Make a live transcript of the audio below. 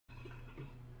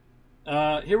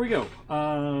Here we go.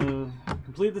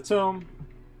 Complete the tome.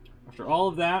 After all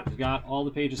of that, we've got all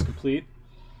the pages complete.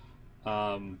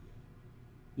 Um,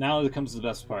 now it comes to the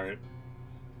best part.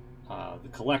 The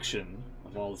collection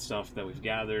of all the stuff that we've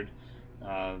gathered.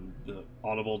 The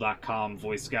audible.com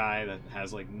voice guy that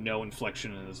has like no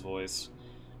inflection in his voice.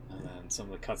 And then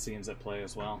some of the cutscenes that play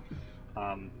as well.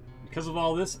 Because of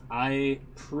all this, I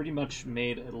pretty much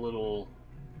made a little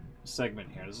segment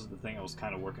here. This is the thing I was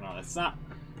kind of working on. It's not...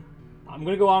 I'm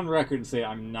going to go on record and say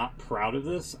I'm not proud of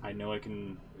this. I know I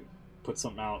can put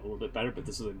something out a little bit better, but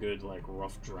this is a good, like,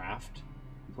 rough draft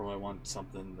for when I want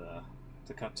something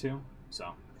to cut to.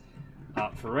 So,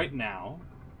 for right now,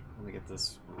 let me get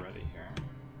this ready here.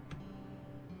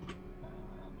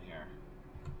 Here.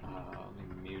 Let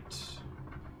me mute.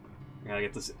 I gotta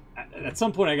get this... At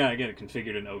some point, I gotta get it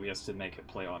configured in OBS to make it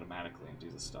play automatically and do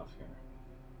this stuff here.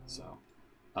 So,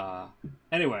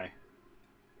 anyway,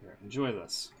 here, enjoy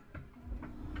this.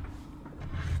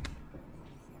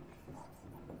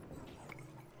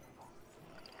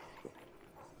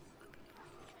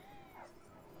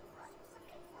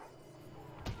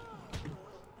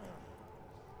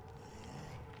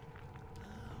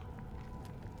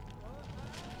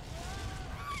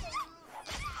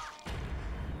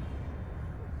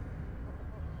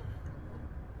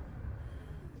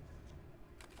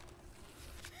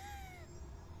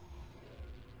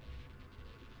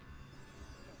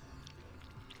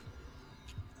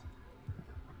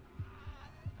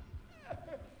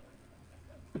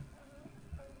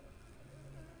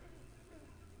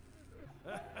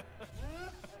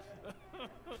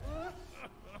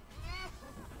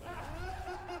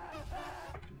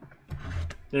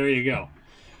 There you go.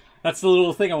 That's the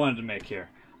little thing I wanted to make here.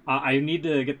 I need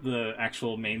to get the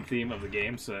actual main theme of the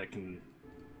game so I can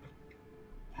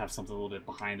have something a little bit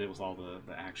behind it with all the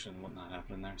action and whatnot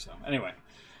happening there. So anyway,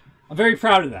 I'm very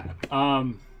proud of that.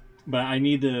 But I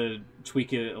need to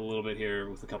tweak it a little bit here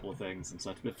with a couple of things and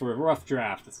such. But for a rough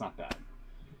draft, it's not bad.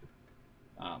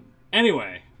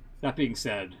 Anyway, that being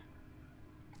said,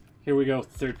 here we go.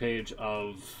 Third page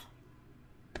of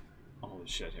all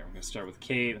this shit here. We're going to start with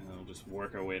Kate, and then we'll just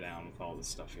work our way down with all this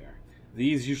stuff here.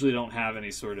 These usually don't have any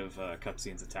sort of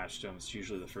cutscenes attached to them. It's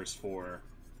usually the first 4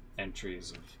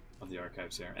 entries of the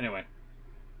archives here. Anyway,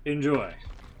 enjoy.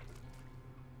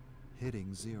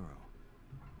 Hitting 0.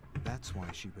 That's why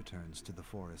she returns to the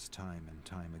forest time and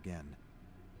time again.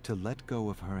 To let go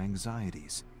of her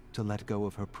anxieties, to let go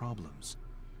of her problems,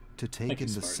 to take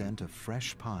in the scent of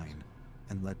fresh pine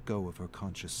and let go of her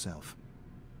conscious self.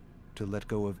 To let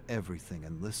go of everything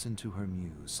and listen to her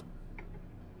muse.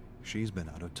 She's been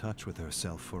out of touch with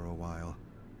herself for a while,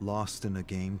 lost in a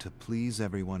game to please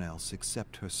everyone else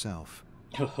except herself.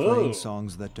 Playing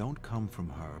songs that don't come from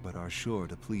her but are sure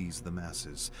to please the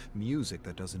masses. Music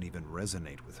that doesn't even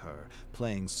resonate with her.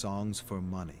 Playing songs for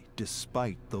money,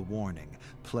 despite the warning.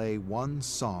 Play one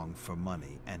song for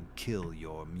money and kill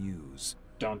your muse.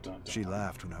 Dun, dun, dun. She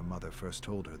laughed when her mother first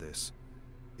told her this.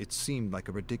 It seemed like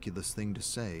a ridiculous thing to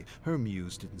say. Her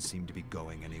muse didn't seem to be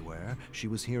going anywhere. She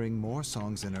was hearing more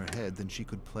songs in her head than she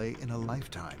could play in a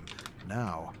lifetime.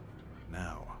 Now,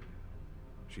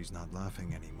 she's not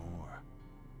laughing anymore.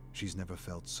 She's never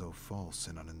felt so false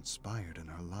and uninspired in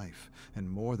her life, and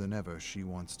more than ever, she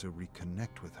wants to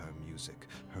reconnect with her music,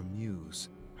 her muse,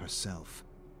 herself.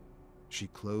 She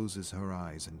closes her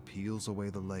eyes and peels away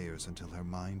the layers until her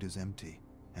mind is empty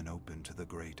and open to the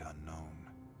great unknown.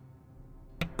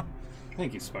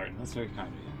 Thank you, Spartan. That's very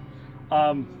kind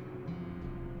of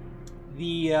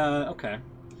you. Okay.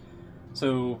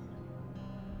 So,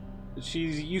 she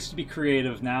used to be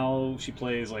creative, now she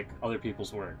plays, like, other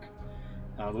people's work.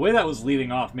 The way that was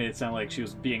leading off made it sound like she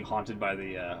was being haunted by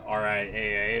the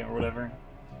RIAA or whatever.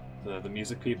 The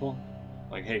music people.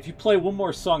 Like, hey, if you play one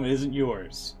more song that isn't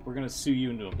yours, we're gonna sue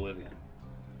you into oblivion.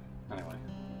 Anyway.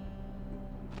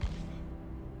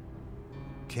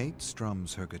 Kate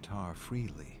strums her guitar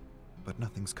freely, but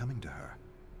nothing's coming to her.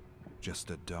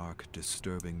 Just a dark,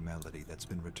 disturbing melody that's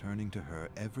been returning to her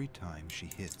every time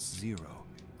she hits 0.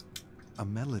 A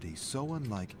melody so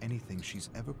unlike anything she's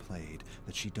ever played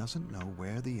that she doesn't know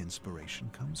where the inspiration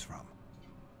comes from.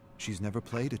 She's never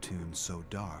played a tune so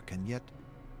dark and yet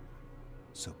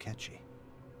so catchy.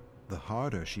 The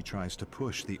harder she tries to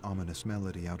push the ominous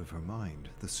melody out of her mind,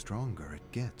 the stronger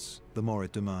it gets, the more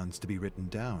it demands to be written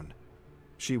down.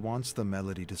 She wants the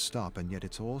melody to stop, and yet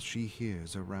it's all she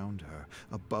hears around her,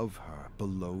 above her,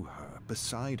 below her,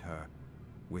 beside her,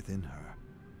 within her.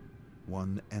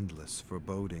 One endless,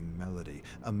 foreboding melody,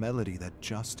 a melody that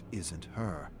just isn't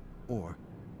her. Or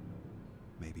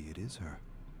maybe it is her.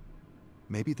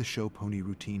 Maybe the show pony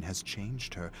routine has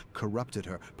changed her, corrupted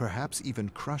her, perhaps even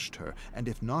crushed her, and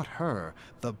if not her,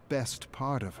 the best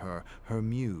part of her, her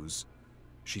muse.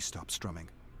 She stops strumming,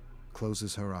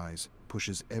 closes her eyes,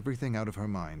 pushes everything out of her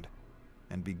mind,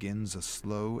 and begins a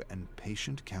slow and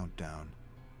patient countdown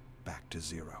back to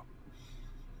 0.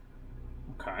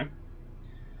 Okay.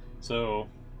 So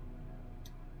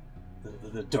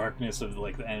the darkness of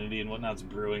like the entity and whatnot's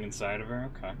brewing inside of her.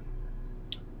 Okay.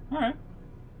 All right.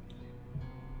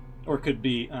 Or it could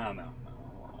be. Oh no.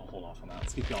 I'll hold off on that.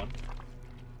 Let's keep going.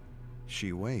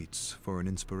 She waits for an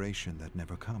inspiration that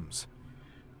never comes.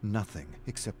 Nothing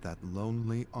except that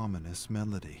lonely, ominous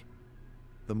melody.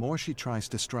 The more she tries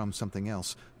to strum something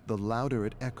else, the louder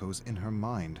it echoes in her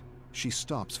mind. She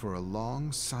stops for a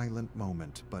long, silent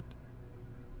moment, but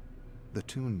the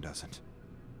tune doesn't.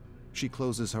 She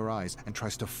closes her eyes and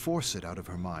tries to force it out of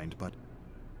her mind, but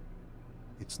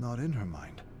it's not in her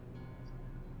mind.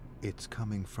 It's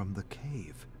coming from the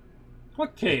cave.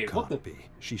 What cave? It can't be.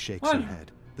 She shakes What? her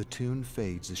head. The tune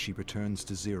fades as she returns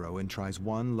to 0 and tries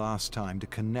one last time to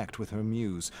connect with her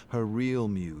muse, her real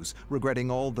muse,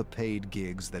 regretting all the paid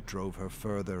gigs that drove her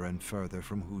further and further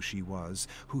from who she was,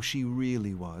 who she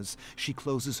really was. She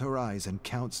closes her eyes and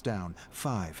counts down.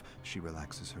 5, she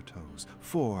relaxes her toes.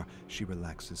 4, she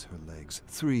relaxes her legs.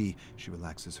 3, she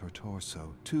relaxes her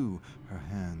torso. 2, her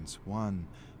hands. 1,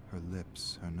 her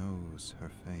lips, her nose,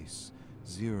 her face.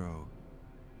 0,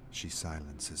 she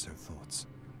silences her thoughts.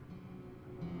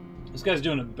 This guy's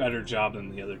doing a better job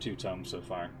than the other 2 tomes so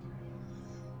far.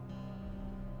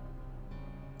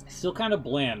 Still kind of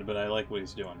bland, but I like what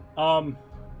he's doing. What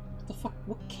the fuck?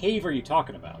 What cave are you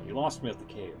talking about? You lost me at the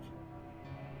cave.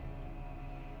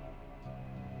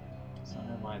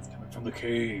 Sound lines coming from the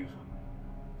cave.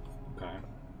 Okay.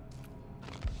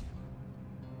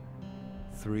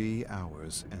 3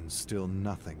 hours and still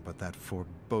nothing but that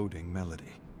foreboding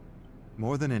melody.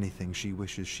 More than anything, she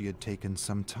wishes she had taken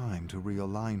some time to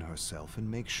realign herself and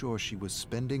make sure she was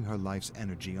spending her life's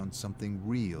energy on something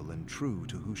real and true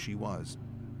to who she was.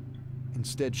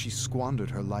 Instead, she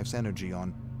squandered her life's energy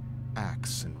on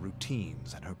acts and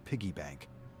routines and her piggy bank.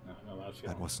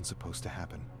 That wasn't supposed to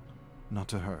happen. Not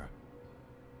to her.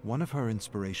 One of her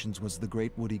inspirations was the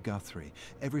great Woody Guthrie.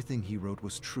 Everything he wrote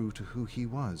was true to who he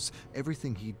was.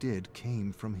 Everything he did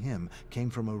came from him, came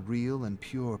from a real and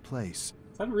pure place.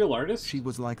 Is that a real artist? She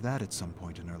was like that at some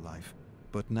point in her life.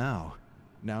 But now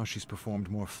she's performed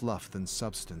more fluff than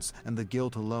substance, and the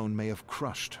guilt alone may have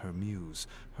crushed her muse,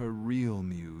 her real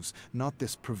muse, not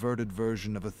this perverted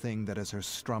version of a thing that has her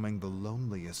strumming the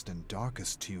loneliest and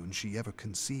darkest tune she ever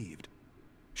conceived.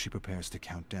 She prepares to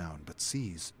count down, but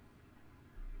sees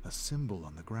a symbol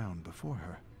on the ground before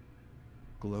her,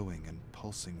 glowing and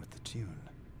pulsing with the tune.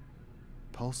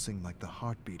 Pulsing like the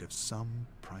heartbeat of some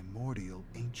primordial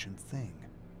ancient thing.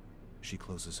 She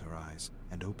closes her eyes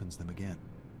and opens them again,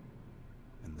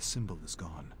 and the symbol is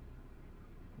gone.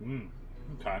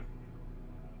 Okay.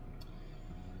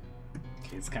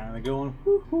 It's kind of going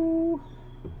woohoo.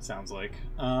 Sounds like.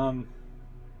 Huh.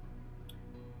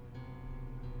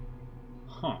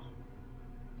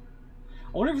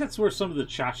 I wonder if that's where some of the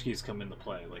tchotchkes come into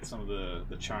play, like some of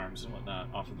the charms and whatnot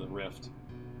off of the rift.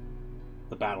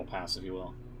 The battle pass, if you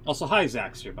will. Also, hi,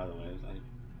 Zaxter, by the way.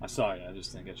 I saw you. I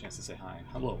just didn't get a chance to say hi.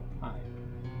 Hello. Hi.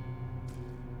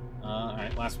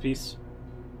 Alright, last piece.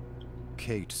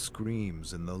 Kate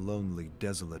screams in the lonely,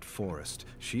 desolate forest.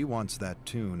 She wants that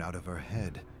tune out of her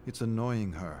head. It's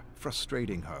annoying her,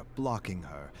 frustrating her, blocking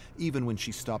her. Even when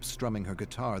she stops strumming her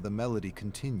guitar, the melody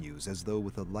continues as though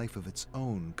with a life of its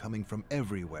own, coming from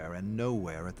everywhere and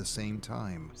nowhere at the same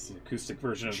time. It's the acoustic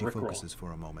version of She Rickroll. focuses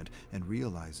for a moment and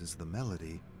realizes the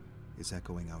melody is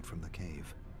echoing out from the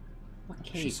cave. What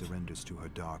cave? She surrenders to her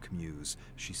dark muse.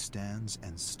 She stands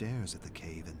and stares at the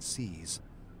cave and sees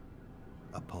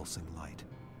a pulsing light.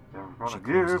 She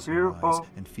closes her eyes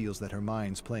and feels that her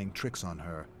mind's playing tricks on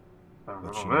her.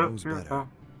 But she knows better.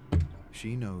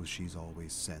 She knows she's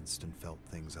always sensed and felt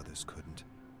things others couldn't.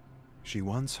 She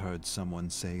once heard someone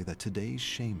say that today's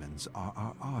shamans are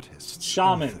our artists,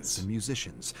 Shamans, authors, and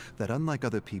musicians, that unlike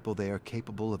other people they are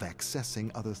capable of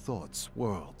accessing other thoughts,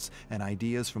 worlds, and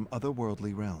ideas from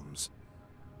otherworldly realms.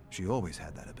 She always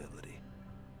had that ability,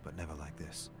 but never like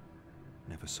this.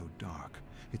 Never so dark.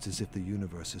 It's as if the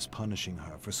universe is punishing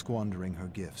her for squandering her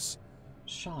gifts.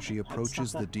 Shaman. She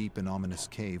approaches the deep and ominous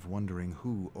cave, wondering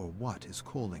who or what is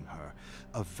calling her.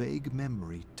 A vague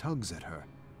memory tugs at her,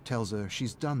 tells her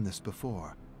she's done this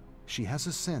before. She has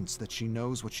a sense that she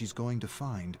knows what she's going to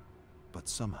find, but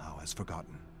somehow has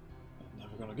forgotten.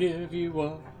 Never gonna give you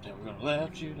up, never gonna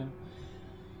let you down.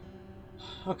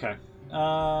 Okay.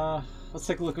 Let's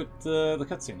take a look at the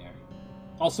cutscene here.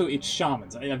 Also, it's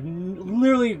shamans. I've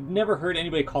literally never heard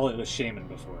anybody call it a shaman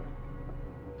before.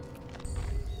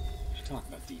 We should talk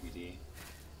about DBD.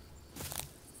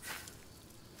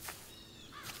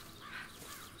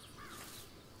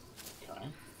 Okay.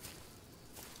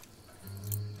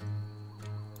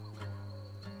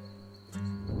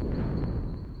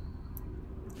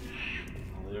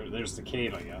 Well, there's the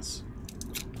cave, I guess.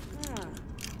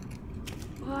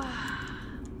 Oh,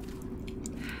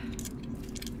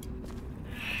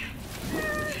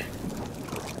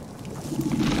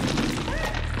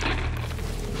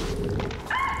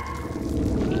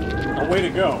 way to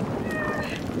go.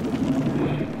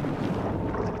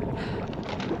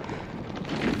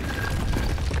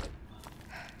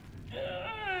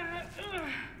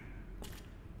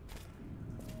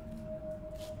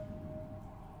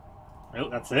 Well,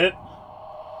 that's it.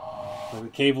 So the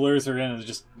cave lures her in and it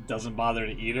just doesn't bother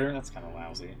to eat her. That's kind of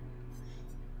lousy.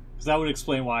 Because that would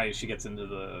explain why she gets into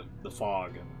the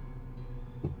fog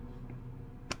and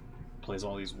plays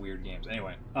all these weird games.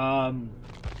 Anyway,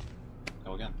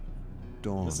 go again.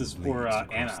 Dawn This is bleeds for across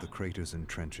Anna. the craters and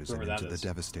trenches Whoever and that into the is.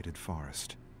 devastated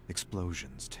forest.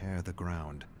 Explosions tear the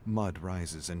ground. Mud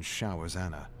rises and showers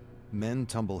Anna. Men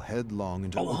tumble headlong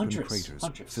into open craters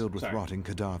filled with rotting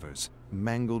cadavers.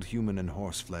 Mangled human and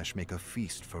horse flesh make a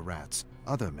feast for rats.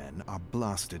 Other men are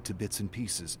blasted to bits and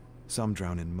pieces. Some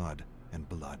drown in mud and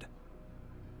blood.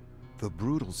 The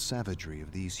brutal savagery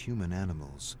of these human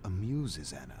animals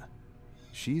amuses Anna.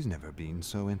 She's never been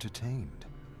so entertained.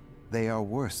 They are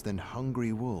worse than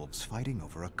hungry wolves fighting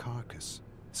over a carcass.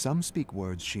 Some speak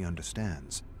words she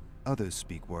understands. Others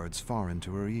speak words foreign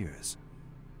to her ears.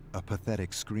 A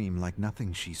pathetic scream like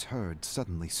nothing she's heard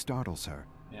suddenly startles her.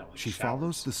 Yeah, like She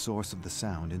follows the source of the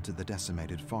sound into the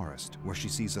decimated forest, where she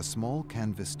sees a small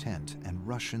canvas tent and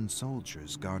Russian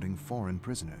soldiers guarding foreign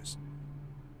prisoners.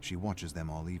 She watches them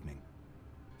all evening.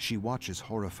 She watches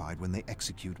horrified when they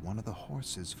execute one of the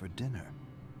horses for dinner.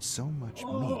 So much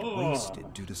meat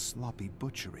wasted due to sloppy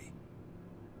butchery.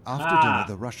 After dinner,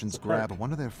 the Russians grab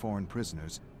one of their foreign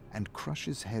prisoners and crush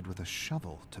his head with a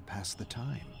shovel to pass the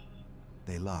time.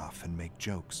 They laugh and make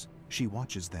jokes. She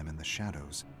watches them in the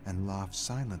shadows and laughs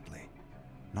silently.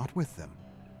 Not with them,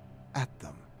 at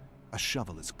them. A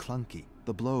shovel is clunky,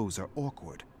 the blows are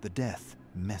awkward, the death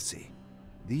messy.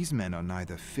 These men are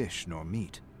neither fish nor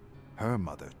meat. Her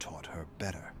mother taught her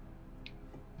better.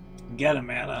 Get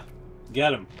him, Anna.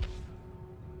 Get him.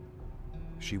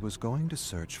 She was going to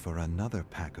search for another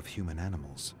pack of human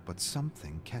animals, but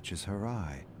something catches her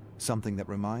eye. Something that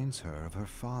reminds her of her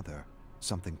father.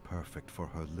 Something perfect for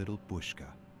her little Bushka.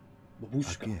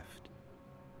 A gift.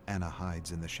 Anna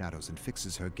hides in the shadows and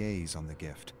fixes her gaze on the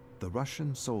gift. The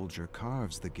Russian soldier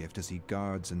carves the gift as he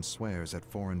guards and swears at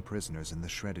foreign prisoners in the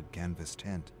shredded canvas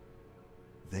tent.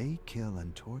 They kill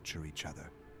and torture each other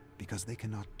because they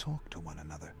cannot talk to one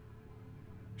another.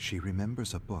 She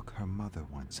remembers a book her mother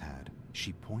once had.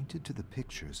 She pointed to the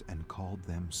pictures and called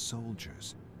them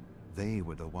soldiers. They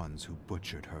were the ones who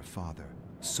butchered her father.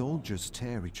 Soldiers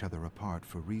tear each other apart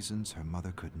for reasons her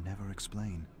mother could never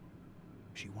explain.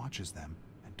 She watches them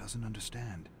and doesn't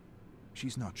understand.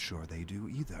 She's not sure they do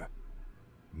either.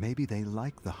 Maybe they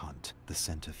like the hunt, the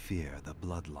scent of fear, the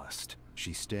bloodlust.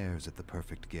 She stares at the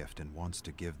perfect gift and wants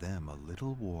to give them a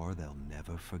little war they'll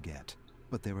never forget.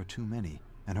 But there are too many,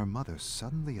 and her mother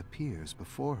suddenly appears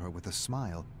before her with a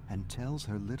smile and tells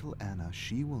her little Anna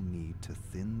she will need to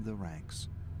thin the ranks.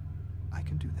 I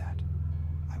can do that.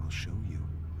 I will show you.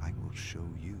 I will show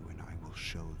you, and I will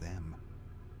show them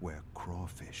where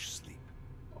crawfish sleep.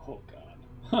 Oh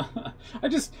God.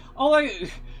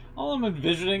 all I'm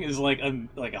envisioning is like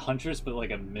a huntress, but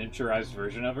like a miniaturized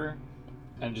version of her,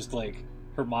 and just like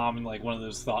her mom in like one of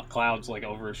those thought clouds like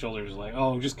over her shoulders, like,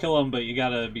 oh, just kill him, but you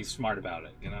gotta be smart about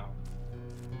it, you know?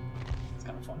 It's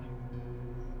kind of funny.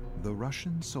 The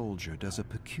Russian soldier does a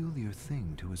peculiar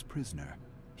thing to his prisoner.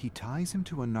 He ties him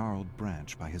to a gnarled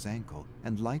branch by his ankle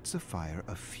and lights a fire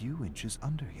a few inches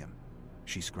under him.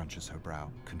 She scrunches her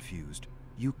brow, confused.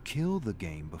 You kill the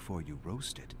game before you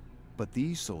roast it, but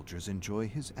these soldiers enjoy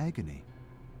his agony.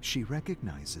 She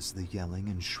recognizes the yelling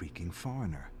and shrieking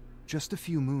foreigner. Just a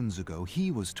few moons ago,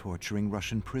 he was torturing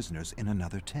Russian prisoners in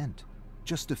another tent.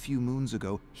 Just a few moons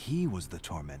ago, he was the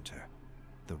tormentor.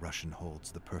 The Russian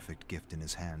holds the perfect gift in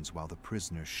his hands while the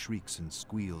prisoner shrieks and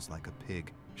squeals like a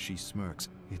pig. She smirks.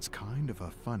 It's kind of a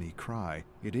funny cry.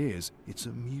 It is. It's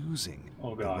amusing.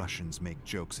 Oh, God. The Russians make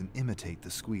jokes and imitate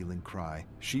the squealing cry.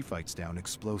 She fights down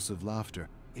explosive laughter.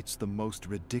 It's the most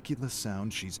ridiculous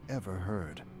sound she's ever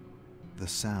heard. The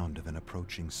sound of an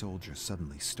approaching soldier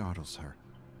suddenly startles her.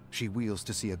 She wheels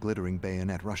to see a glittering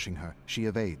bayonet rushing her. She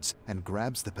evades and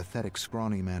grabs the pathetic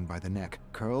scrawny man by the neck,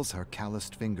 curls her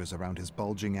calloused fingers around his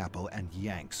bulging apple, and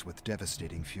yanks with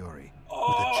devastating fury. With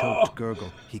a choked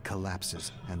gurgle, he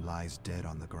collapses and lies dead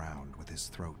on the ground with his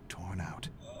throat torn out.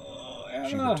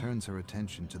 She returns her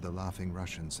attention to the laughing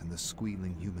Russians and the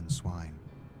squealing human swine.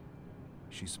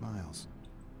 She smiles.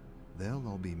 They'll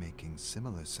all be making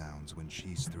similar sounds when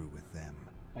she's through with them.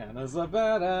 Anna's a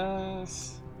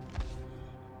badass.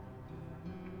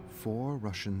 4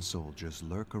 Russian soldiers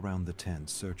lurk around the tent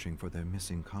searching for their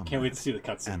missing comrade. Can't wait to see the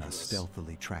cutscene. Anna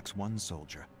stealthily tracks one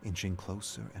soldier, inching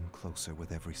closer and closer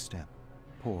with every step.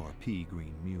 Poor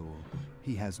pea-green mule.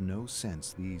 He has no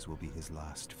sense these will be his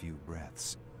last few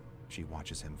breaths. She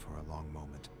watches him for a long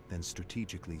moment, then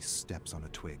strategically steps on a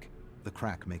twig. The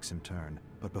crack makes him turn,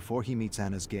 but before he meets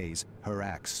Anna's gaze, her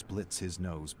axe splits his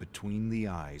nose between the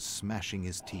eyes, smashing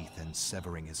his teeth and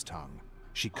severing his tongue.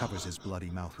 She covers his bloody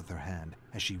mouth with her hand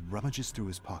as she rummages through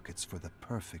his pockets for the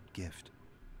perfect gift.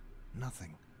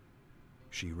 Nothing.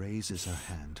 She raises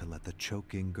her hand to let the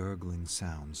choking, gurgling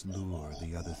sounds lure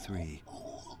the other 3.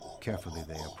 Carefully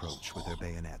they approach with their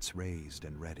bayonets raised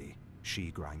and ready.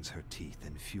 She grinds her teeth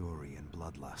in fury and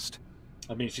bloodlust.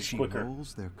 I mean, she's she quicker.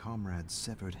 rolls their comrade's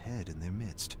severed head in their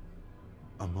midst.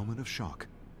 A moment of shock,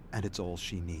 and it's all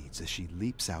she needs as she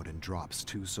leaps out and drops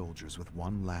 2 soldiers with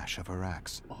one lash of her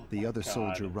axe. The other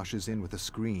soldier rushes in with a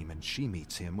scream, and she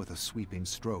meets him with a sweeping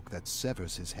stroke that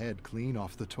severs his head clean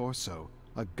off the torso.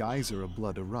 A geyser of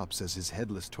blood erupts as his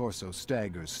headless torso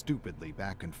staggers stupidly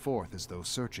back and forth as though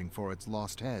searching for its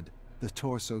lost head. The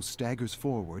torso staggers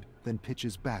forward, then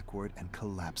pitches backward and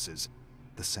collapses.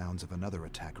 The sounds of another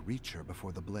attack reach her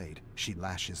before the blade. She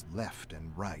lashes left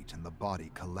and right, and the body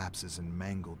collapses in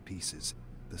mangled pieces.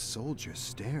 The soldier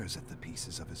stares at the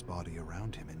pieces of his body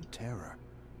around him in terror.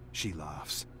 She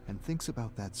laughs and thinks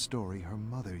about that story her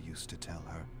mother used to tell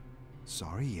her.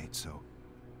 Sorry, Yetso.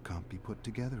 Can't be put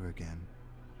together again.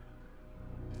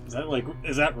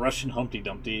 Is that Russian Humpty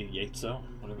Dumpty Yetso?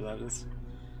 Whatever that is.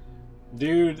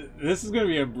 Dude, this is gonna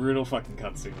be a brutal fucking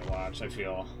cutscene to watch, I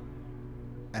feel.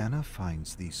 Anna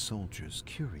finds these soldiers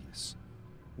curious.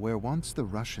 Where once the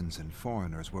Russians and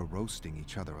foreigners were roasting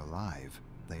each other alive,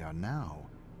 they are now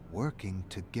working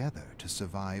together to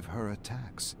survive her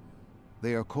attacks.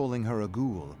 They are calling her a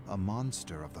ghoul, a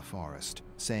monster of the forest,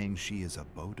 saying she is a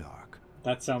Bodark.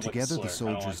 That sounds together like a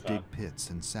slur. the soldiers dig pits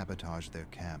and sabotage their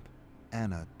camp.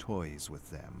 Anna toys with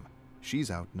them.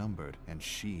 She's outnumbered, and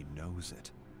she knows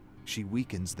it. She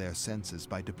weakens their senses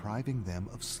by depriving them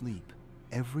of sleep.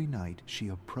 Every night she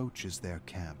approaches their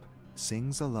camp,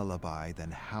 sings a lullaby,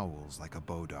 then howls like a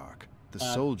Bodark. The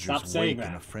soldiers wake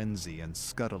in a frenzy and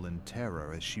scuttle in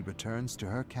terror as she returns to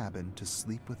her cabin to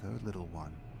sleep with her little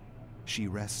one. She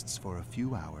rests for a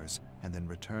few hours and then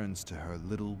returns to her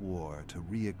little war to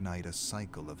reignite a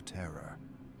cycle of terror.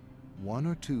 1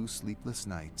 or 2 sleepless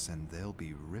nights and they'll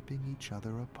be ripping each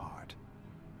other apart.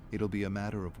 It'll be a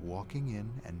matter of walking in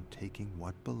and taking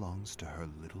what belongs to her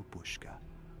little Bushka.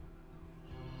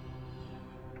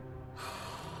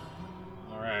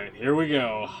 Alright, here we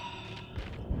go.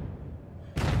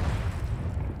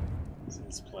 Let's see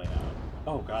this play out.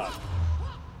 Oh, God.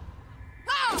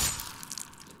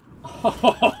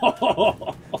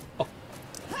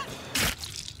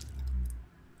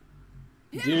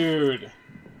 Dude.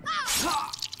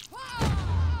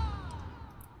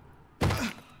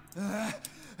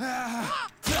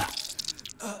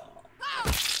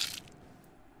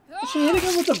 Is she hitting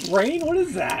him with a brain? What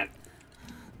is that?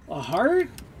 A heart?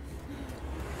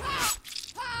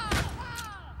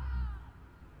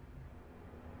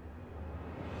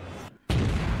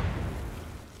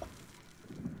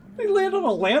 They land on a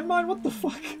landmine? What the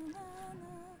fuck?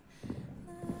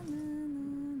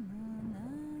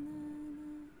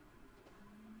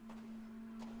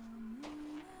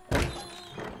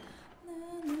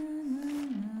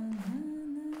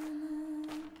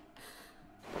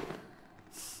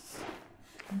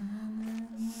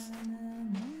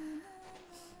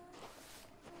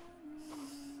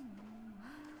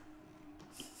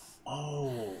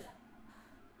 Oh.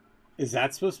 Is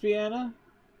that supposed to be Anna?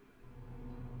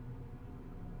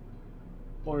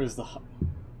 Or is the...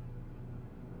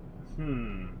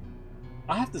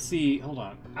 I have to see... Hold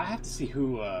on. I have to see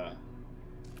who, what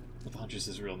the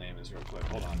Huntress's real name is real quick.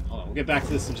 Hold on. We'll get back to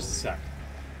this in just a sec.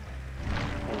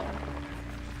 Hold on.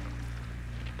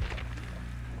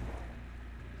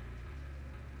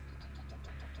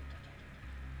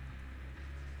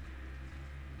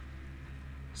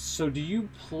 So do you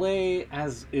play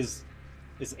as...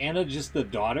 Is Anna just the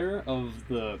daughter of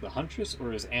the Huntress,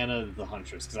 or is Anna the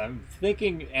Huntress? Because I'm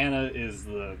thinking Anna is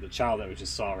the child that we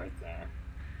just saw right there.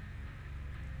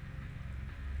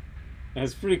 And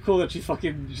it's pretty cool that she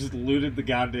fucking just looted the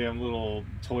goddamn little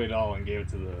toy doll and gave it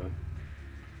to the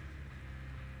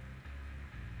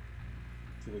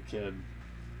kid.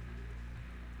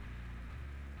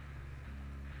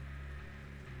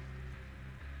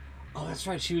 Oh, that's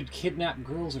right. She would kidnap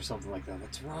girls or something like that.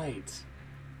 That's right.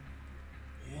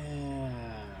 Yeah.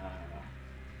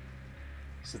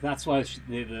 So that's why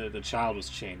the child was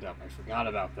chained up. I forgot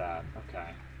about that.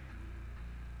 Okay.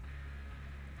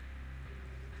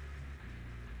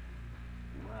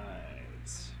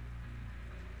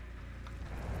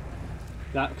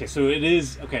 Right. Okay, so it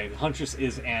is... Okay, Huntress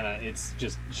is Anna. It's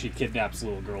just she kidnaps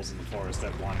little girls in the forest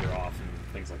that wander off and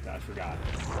things like that. I forgot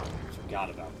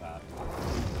about that.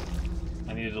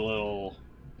 I needed a little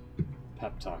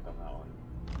pep talk on that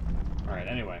one. Alright,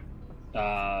 anyway.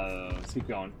 Let's keep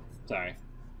going. Sorry.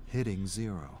 Hitting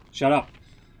 0. Shut up.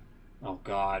 Oh,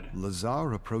 God.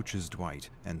 Lazar approaches Dwight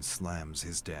and slams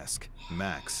his desk.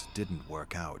 Max didn't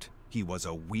work out. He was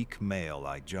a weak male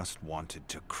I just wanted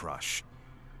to crush.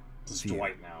 It's Fear,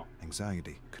 Dwight now.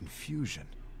 anxiety, confusion.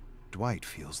 Dwight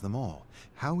feels them all.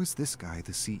 How is this guy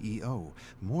the CEO?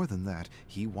 More than that,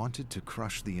 he wanted to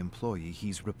crush the employee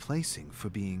he's replacing for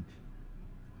being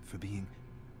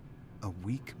a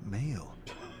weak male.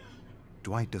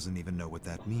 Dwight doesn't even know what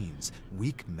that means.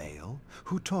 Weak male?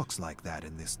 Who talks like that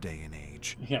in this day and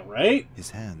age? Yeah, right? His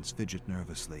hands fidget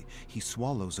nervously. He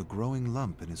swallows a growing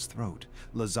lump in his throat.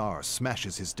 Lazar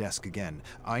smashes his desk again.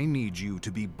 I need you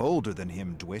to be bolder than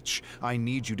him, Dwitch. I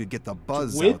need you to get the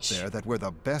buzz out there that we're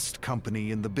the best company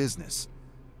in the business.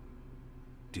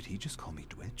 Did he just call me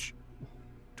Dwitch?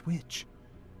 Dwitch.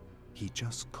 He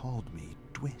just called me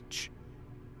Dwitch.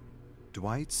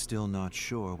 Dwight's still not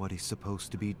sure what he's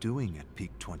supposed to be doing at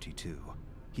Peak 22.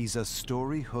 He's a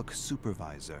story hook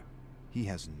supervisor. He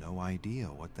has no idea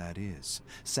what that is.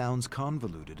 Sounds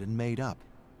convoluted and made up.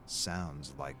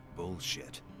 Sounds like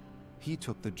bullshit. He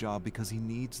took the job because he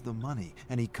needs the money,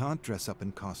 and he can't dress up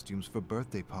in costumes for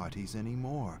birthday parties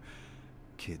anymore.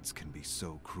 Kids can be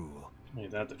so cruel.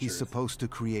 Ain't that the He's truth? supposed to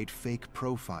create fake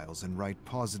profiles and write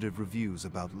positive reviews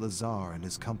about Lazar and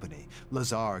his company.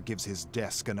 Lazar gives his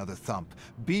desk another thump.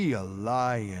 Be a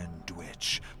lion,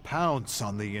 Dwitch. Pounce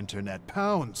on the internet.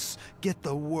 Pounce. Get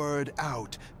the word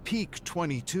out. Peak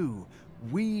 22.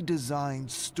 We design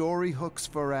story hooks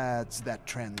for ads that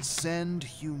transcend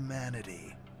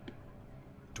humanity.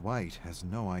 Dwight has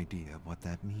no idea what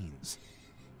that means.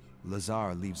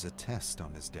 Lazar leaves a test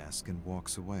on his desk and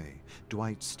walks away.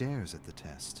 Dwight stares at the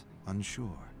test,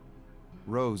 unsure.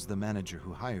 Rose, the manager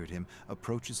who hired him,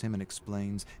 approaches him and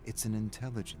explains it's an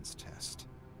intelligence test.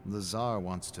 Lazar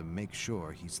wants to make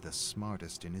sure he's the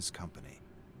smartest in his company.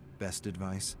 Best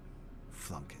advice?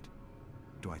 Flunk it.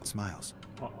 Dwight smiles.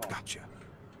 Gotcha.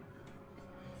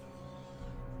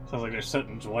 Sounds like they're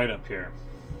setting Dwight up here.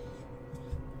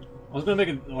 I was gonna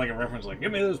make a reference like,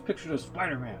 give me those pictures of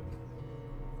Spider-Man.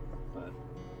 But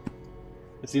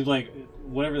it seems like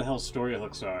whatever the hell story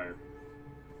hooks are,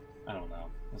 I don't know.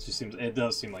 It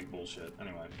does seem like bullshit.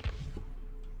 Anyway.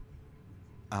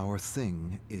 Our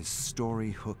thing is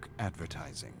story hook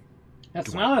advertising.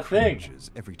 That's Dwight not a thing.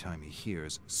 cringes every time he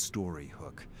hears story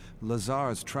hook.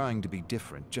 Lazar's trying to be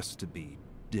different just to be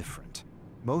different.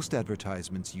 Most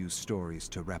advertisements use stories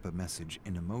to wrap a message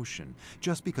in emotion.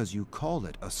 Just because you call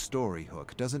it a story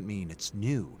hook doesn't mean it's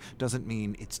new, doesn't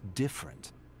mean it's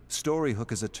different. Story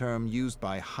hook is a term used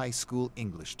by high school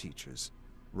English teachers.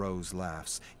 Rose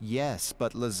laughs. Yes,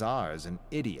 but Lazar's an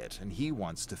idiot, and he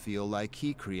wants to feel like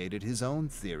he created his own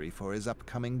theory for his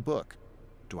upcoming book.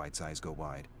 Dwight's eyes go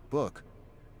wide. Book?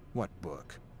 What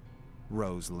book?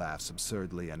 Rose laughs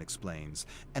absurdly and explains.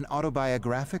 An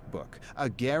autobiographic book, a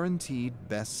guaranteed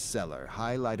bestseller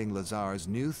highlighting Lazar's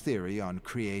new theory on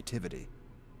creativity.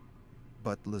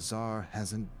 But Lazar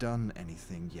hasn't done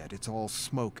anything yet. It's all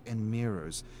smoke and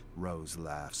mirrors. Rose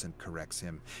laughs and corrects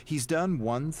him. He's done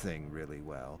one thing really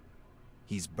well.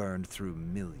 He's burned through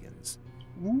millions.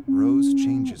 Rose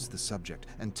changes the subject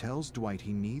and tells Dwight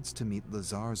he needs to meet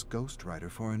Lazar's ghostwriter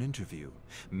for an interview.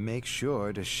 Make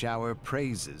sure to shower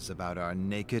praises about our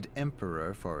naked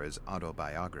emperor for his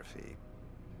autobiography.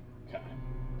 Okay.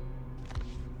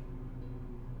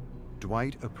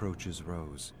 Dwight approaches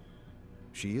Rose.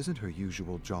 She isn't her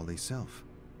usual jolly self.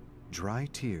 Dry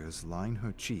tears line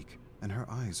her cheek and her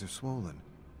eyes are swollen.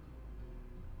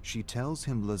 She tells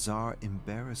him Lazar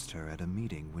embarrassed her at a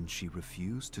meeting when she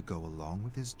refused to go along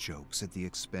with his jokes at the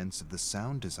expense of the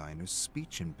sound designer's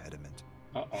speech impediment.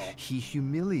 He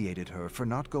humiliated her for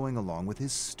not going along with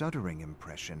his stuttering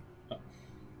impression.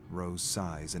 Rose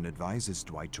sighs and advises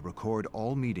Dwight to record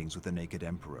all meetings with the Naked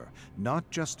Emperor, not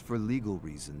just for legal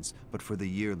reasons, but for the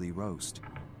yearly roast.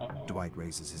 Uh-oh. Dwight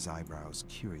raises his eyebrows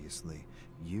curiously.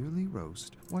 Yearly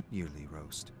roast? What yearly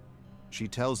roast? She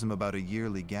tells him about a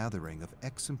yearly gathering of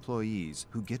ex-employees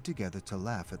who get together to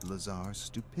laugh at Lazar's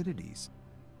stupidities.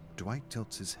 Dwight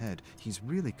tilts his head. He's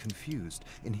really confused.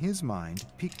 In his mind,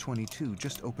 Peak 22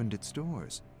 just opened its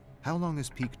doors. How long has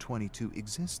Peak 22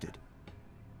 existed?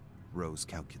 Rose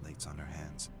calculates on her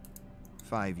hands.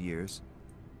 5 years.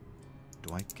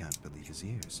 Dwight can't believe his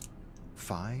ears.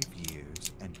 5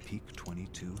 years and Peak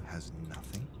 22 has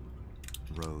nothing?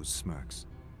 Rose smirks.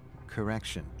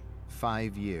 Correction.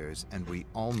 5 years and we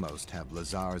almost have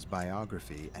Lazar's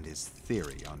biography and his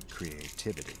theory on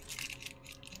creativity.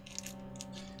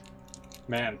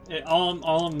 Man,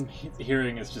 all I'm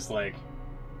hearing is just like,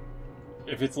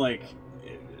 if it's like,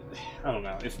 I don't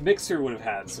know, if Mixer would have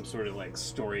had some sort of like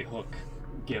story hook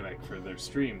gimmick for their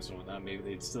streams and whatnot, maybe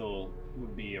they'd still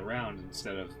would be around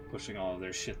instead of pushing all of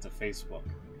their shit to Facebook.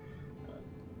 But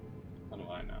what do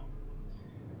I know?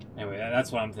 Anyway,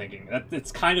 that's what I'm thinking.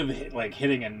 It's kind of like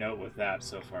hitting a note with that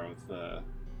so far with the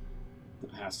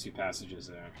past 2 passages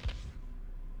there.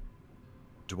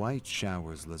 Dwight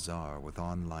showers Lazar with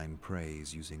online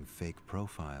praise using fake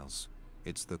profiles.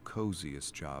 It's the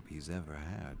coziest job he's ever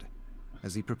had.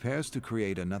 As he prepares to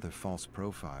create another false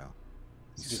profile,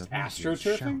 he suddenly hears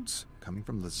shouts coming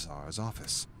from Lazar's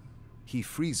office. He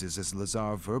freezes as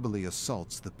Lazar verbally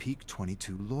assaults the Peak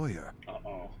 22 lawyer.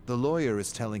 Uh-oh. The lawyer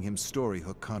is telling him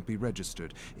Storyhook can't be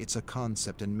registered. It's a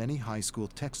concept in many high school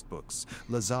textbooks.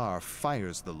 Lazar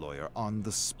fires the lawyer on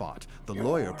the spot. The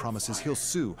lawyer promises he'll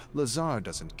sue. Lazar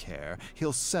doesn't care.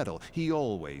 He'll settle. He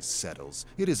always settles.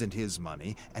 It isn't his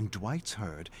money. And Dwight's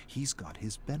heard he's got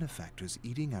his benefactors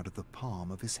eating out of the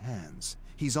palm of his hands.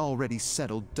 He's already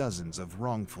settled dozens of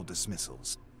wrongful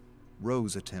dismissals.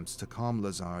 Rose attempts to calm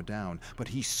Lazar down, but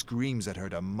he screams at her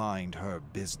to mind her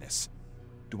business.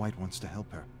 Dwight wants to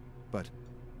help her, but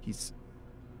he's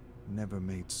never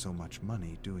made so much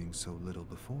money doing so little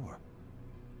before.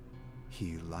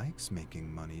 He likes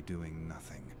making money doing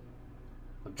nothing.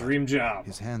 A dream job.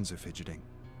 His hands are fidgeting,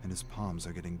 and his palms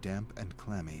are getting damp and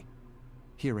clammy.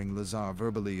 Hearing Lazar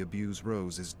verbally abuse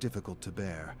Rose is difficult to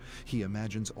bear. He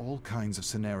imagines all kinds of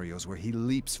scenarios where he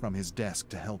leaps from his desk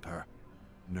to help her.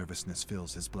 Nervousness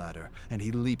fills his bladder, and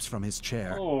he leaps from his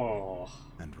chair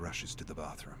and rushes to the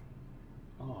bathroom.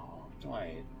 Oh,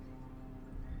 Dwight.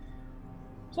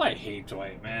 That's why I hate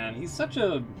Dwight, man. He's such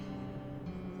a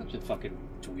fucking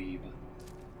dweeb.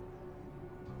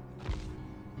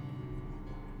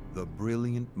 The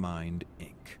Brilliant Mind,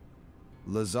 Inc.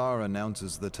 Lazar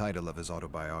announces the title of his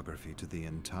autobiography to the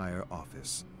entire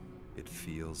office. It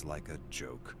feels like a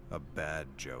joke, a bad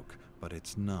joke, but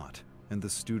it's not. And the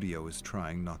studio is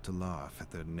trying not to laugh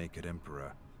at the Naked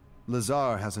Emperor.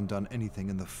 Lazar hasn't done anything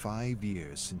in the 5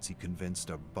 years since he convinced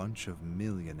a bunch of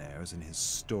millionaires in his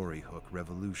Storyhook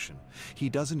revolution. He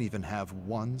doesn't even have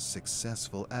one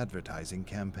successful advertising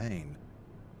campaign.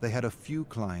 They had a few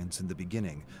clients in the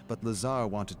beginning, but Lazar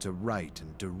wanted to write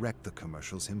and direct the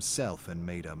commercials himself and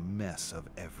made a mess of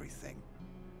everything.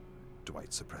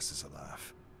 Dwight suppresses a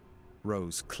laugh.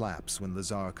 Rose claps when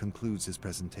Lazar concludes his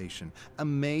presentation.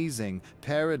 Amazing,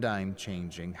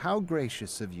 paradigm-changing. How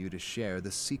gracious of you to share the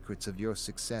secrets of your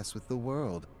success with the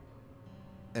world.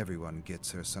 Everyone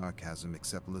gets her sarcasm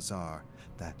except Lazar.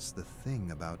 That's the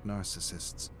thing about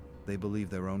narcissists. They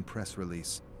believe their own press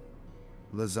release.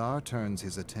 Lazar turns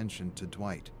his attention to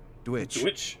Dwight.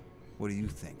 Dwitch, what do you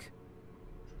think?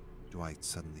 Dwight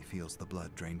suddenly feels the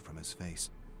blood drain from his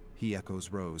face. He echoes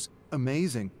Rose.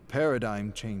 Amazing,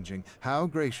 paradigm-changing. How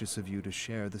gracious of you to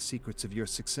share the secrets of your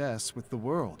success with the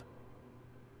world.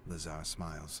 Lazar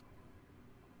smiles.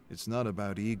 It's not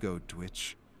about ego,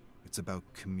 Dwitch. It's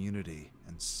about community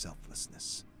and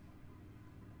selflessness.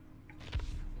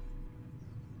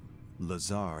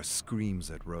 Lazar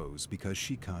screams at Rose because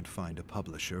she can't find a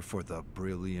publisher for The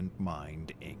Brilliant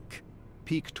Mind, Inc.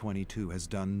 Peak 22 has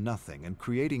done nothing, and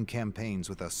creating campaigns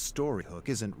with a storyhook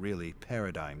isn't really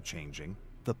paradigm-changing.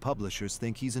 The publishers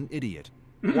think he's an idiot.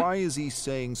 Why is he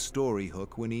saying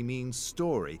storyhook when he means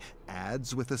story?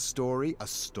 Ads with a story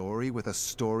with a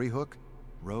storyhook?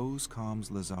 Rose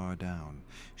calms Lazar down.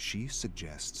 She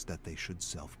suggests that they should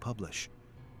self-publish.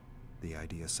 The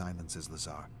idea silences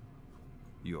Lazar.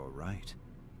 You're right.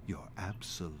 You're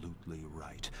absolutely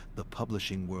right. The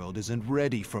publishing world isn't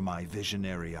ready for my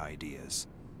visionary ideas.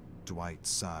 Dwight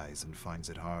sighs and finds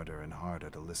it harder and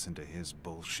harder to listen to his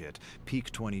bullshit.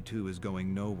 Peak 22 is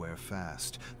going nowhere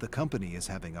fast. The company is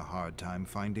having a hard time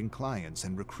finding clients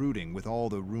and recruiting with all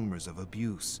the rumors of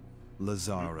abuse.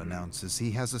 Lazar announces he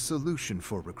has a solution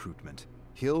for recruitment.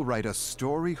 He'll write a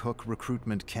story hook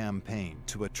recruitment campaign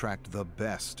to attract the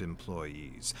best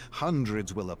employees.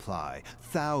 Hundreds will apply,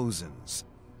 thousands.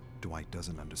 Dwight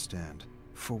doesn't understand.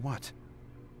 For what?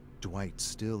 Dwight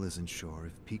still isn't sure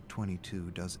if Peak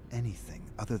 22 does anything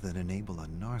other than enable a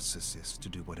narcissist to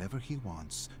do whatever he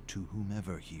wants to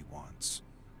whomever he wants.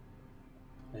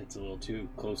 It's a little too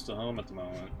close to home at the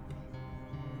moment.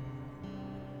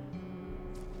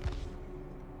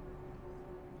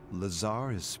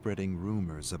 Lazar is spreading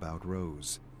rumors about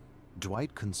Rose.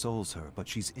 Dwight consoles her, but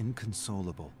she's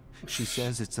inconsolable. She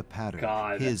says it's a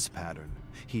pattern, his pattern.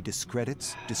 He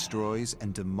discredits, destroys,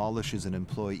 and demolishes an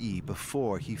employee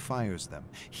before he fires them.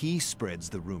 He spreads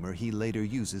the rumor he later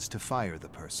uses to fire the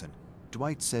person.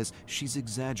 Dwight says she's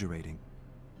exaggerating.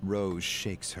 Rose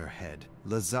shakes her head.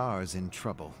 Lazar's in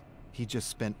trouble. He just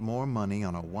spent more money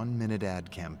on a 1-minute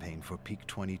ad campaign for Peak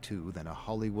 22 than a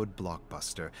Hollywood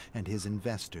blockbuster, and his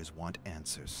investors want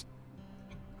answers.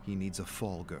 He needs a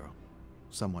fall girl,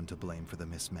 someone to blame for the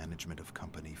mismanagement of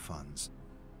company funds.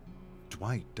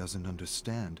 Dwight doesn't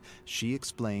understand. She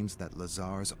explains that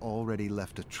Lazar's already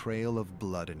left a trail of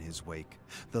blood in his wake.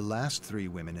 The last 3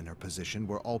 women in her position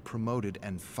were all promoted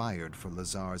and fired for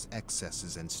Lazar's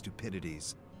excesses and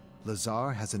stupidities.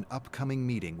 Lazar has an upcoming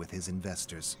meeting with his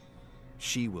investors.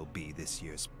 She will be this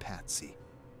year's patsy.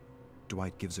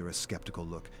 Dwight gives her a skeptical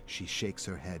look. She shakes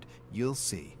her head. You'll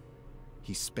see.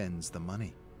 He spends the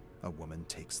money. A woman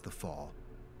takes the fall.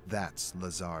 That's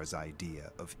Lazar's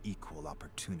idea of equal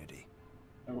opportunity.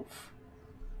 Oof.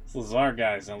 This Lazar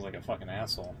guy sounds like a fucking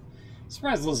asshole. I'm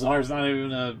surprised Lazar's not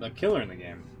even a killer in the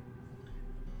game.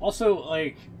 Also,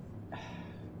 like,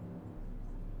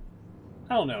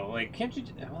 I don't know, like, can't you...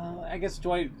 Well, I guess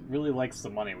Dwight really likes the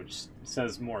money, which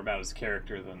says more about his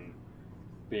character than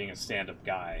being a stand-up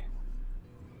guy.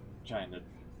 Trying to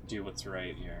do what's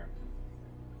right here.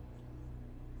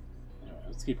 Anyway,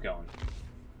 let's keep going.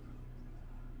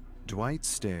 Dwight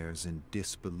stares in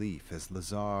disbelief as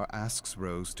Lazar asks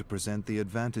Rose to present the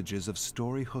advantages of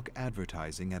storyhook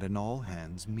advertising at an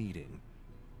all-hands meeting.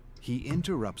 He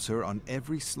interrupts her on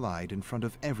every slide in front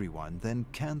of everyone, then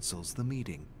cancels the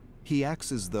meeting. He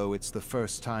acts as though it's the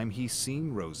first time he's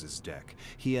seen Rose's deck.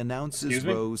 He announces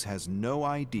Rose has no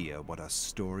idea what a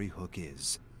storyhook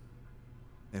is.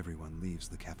 Everyone leaves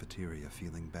the cafeteria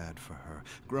feeling bad for her,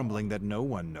 grumbling that no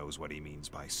one knows what he means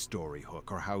by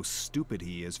storyhook or how stupid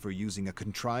he is for using a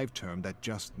contrived term that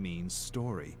just means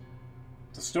story.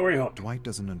 It's a storyhook. Dwight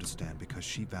doesn't understand because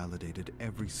she validated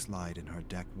every slide in her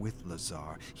deck with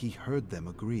Lazar. He heard them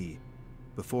agree.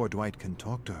 Before Dwight can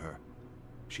talk to her,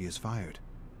 she is fired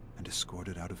and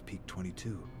escorted out of Peak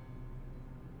 22.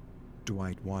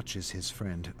 Dwight watches his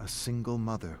friend, a single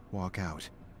mother, walk out.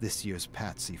 This year's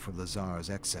patsy for Lazar's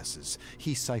excesses.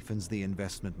 He siphons the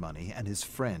investment money, and his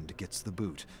friend gets the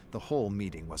boot. The whole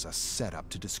meeting was a setup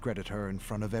to discredit her in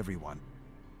front of everyone.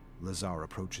 Lazar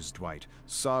approaches Dwight.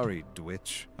 Sorry,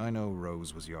 Dwitch. I know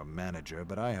Rose was your manager,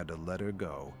 but I had to let her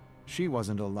go. She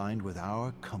wasn't aligned with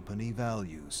our company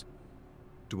values.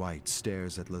 Dwight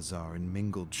stares at Lazar in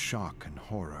mingled shock and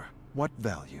horror. What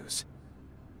values?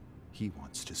 He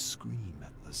wants to scream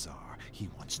at Lazar. He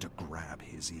wants to grab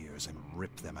his ears and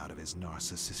rip them out of his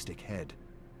narcissistic head.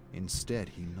 Instead,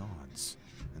 he nods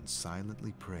and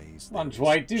silently prays Come on,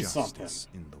 Dwight, do justice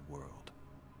something in the world.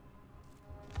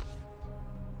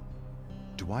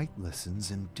 Dwight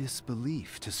listens in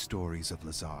disbelief to stories of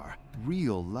Lazar.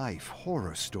 Real-life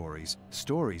horror stories.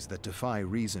 Stories that defy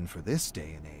reason for this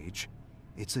day and age.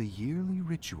 It's a yearly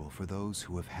ritual for those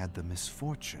who have had the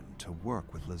misfortune to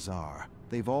work with Lazar.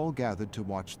 They've all gathered to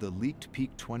watch the leaked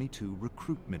Peak 22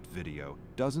 recruitment video.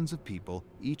 Dozens of people,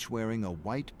 each wearing a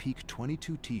white Peak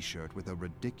 22 t-shirt with a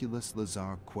ridiculous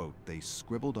Lazar quote they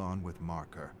scribbled on with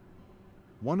marker.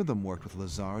 One of them worked with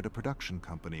Lazar at a production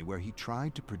company where he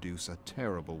tried to produce a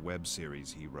terrible web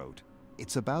series he wrote.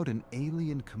 It's about an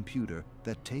alien computer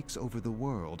that takes over the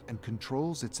world and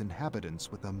controls its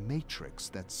inhabitants with a matrix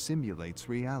that simulates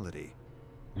reality.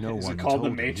 No one told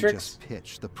him he just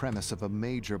pitched the premise of a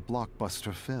major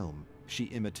blockbuster film. She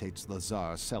imitates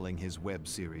Lazar selling his web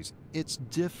series. It's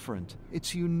different.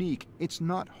 It's unique. It's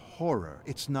not horror.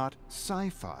 It's not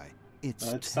sci-fi. It's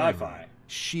sci-fi.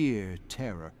 Sheer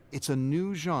terror. It's a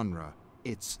new genre.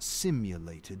 It's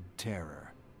simulated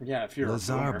terror. Yeah, if you're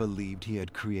Lazar believed he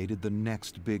had created the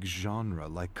next big genre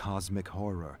like cosmic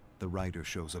horror. The writer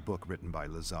shows a book written by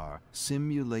Lazar,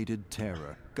 Simulated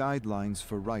Terror, Guidelines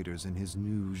for Writers in His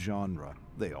New Genre.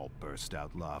 They all burst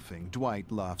out laughing.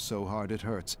 Dwight laughs so hard it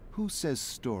hurts. Who says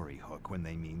storyhook when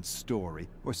they mean story,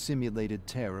 or simulated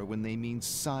terror when they mean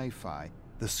sci-fi?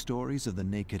 The stories of the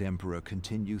Naked Emperor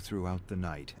continue throughout the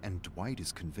night, and Dwight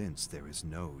is convinced there is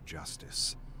no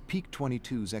justice. Peak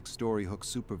 22's ex-Storyhook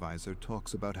supervisor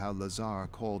talks about how Lazar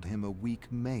called him a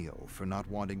weak male for not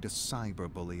wanting to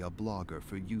cyberbully a blogger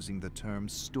for using the term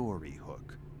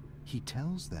Storyhook. He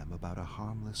tells them about a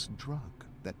harmless drug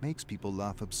that makes people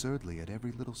laugh absurdly at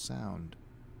every little sound.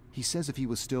 He says if he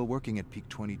was still working at Peak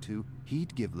 22,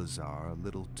 he'd give Lazar a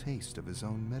little taste of his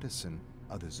own medicine.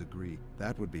 Others agree.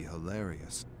 That would be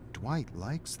hilarious. Dwight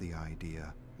likes the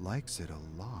idea, likes it a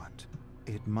lot.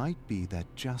 It might be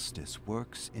that justice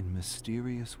works in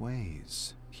mysterious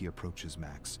ways. He approaches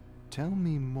Max. Tell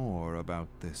me more about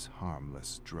this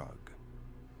harmless drug.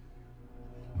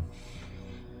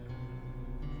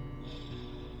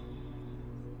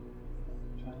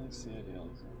 Child's the ideal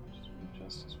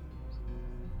justice.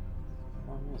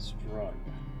 Harmless drug.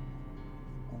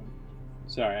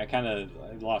 Sorry, I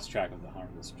lost track of the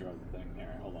harmless drug thing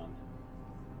there. Hold on.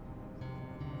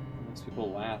 It makes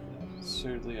people laugh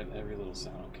absurdly at every little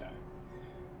sound. Okay.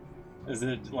 Is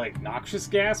it like noxious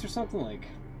gas or something? Like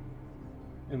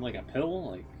in like a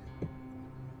pill? Like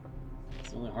it's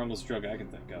the only harmless drug I can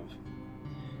think of.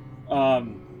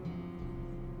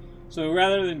 So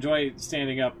rather than Dwight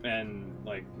standing up and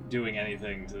like doing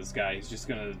anything to this guy, he's just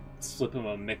gonna slip him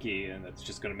a Mickey, and it's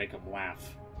just gonna make him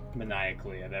laugh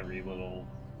maniacally at every little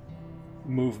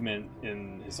movement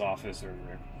in his office or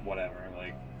whatever.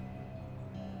 Like,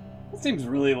 that seems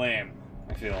really lame,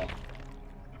 I feel.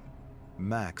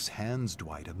 Max hands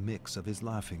Dwight a mix of his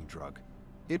laughing drug.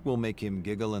 It will make him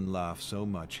giggle and laugh so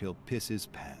much he'll piss his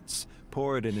pants.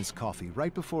 Pour it in his coffee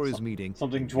right before his meeting.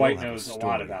 Something Dwight knows a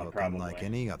lot about, probably. Unlike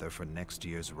any other for next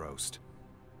year's roast.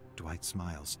 Dwight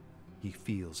smiles. He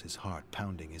feels his heart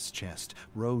pounding his chest.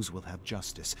 Rose will have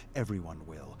justice. Everyone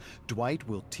will. Dwight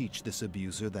will teach this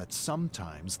abuser that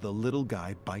sometimes the little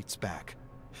guy bites back.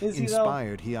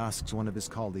 Inspired, he asks one of his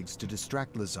colleagues to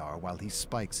distract Lazar while he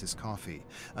spikes his coffee.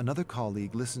 Another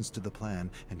colleague listens to the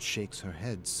plan and shakes her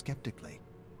head skeptically.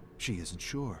 She isn't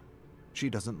sure.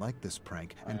 She doesn't like this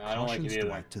prank and cautions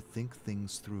Dwight to think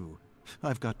things through.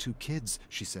 I've got 2 kids,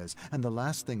 she says, and the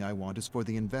last thing I want is for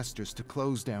the investors to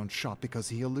close down shop because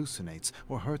he hallucinates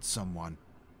or hurts someone.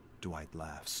 Dwight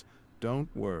laughs. Don't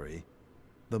worry.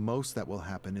 The most that will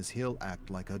happen is he'll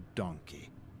act like a donkey.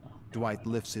 Dwight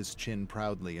lifts his chin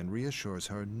proudly and reassures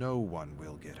her no one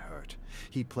will get hurt.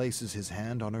 He places his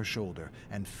hand on her shoulder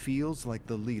and feels like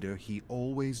the leader he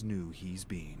always knew he's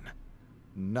been.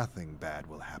 Nothing bad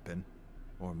will happen,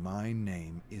 or my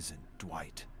name isn't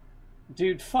Dwight.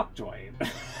 Dude, fuck Dwight.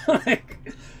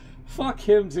 Like, fuck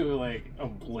him to, like,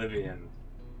 oblivion.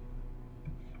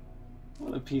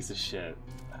 What a piece of shit.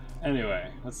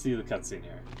 Anyway, let's see the cutscene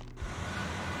here.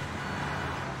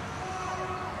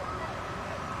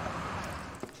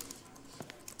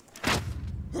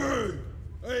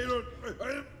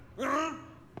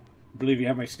 Believe you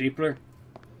have my stapler?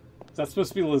 Is that supposed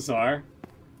to be Lazar?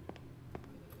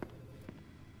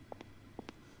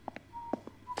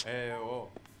 Hey, oh.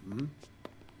 Hmm?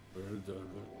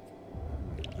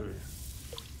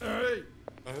 Hey!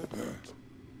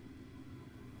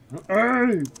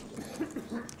 Hey!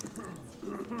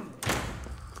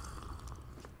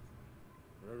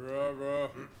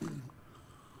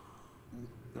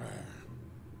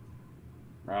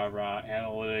 Rah rah,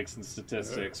 analytics and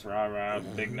statistics, rah rah,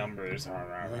 big numbers, rah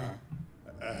rah rah.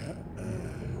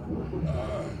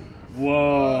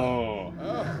 Whoa!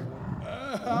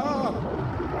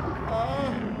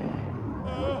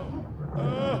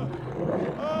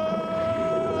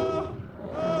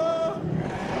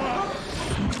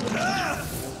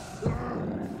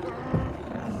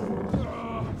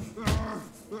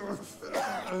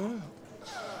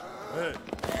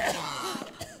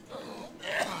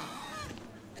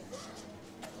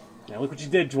 Yeah, look what you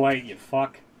did, Dwight, you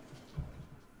fuck.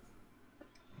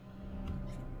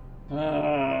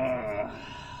 I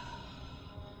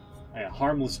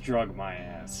harmless drug my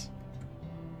ass.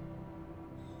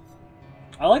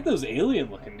 I like those alien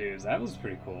looking dudes. That was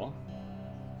pretty cool.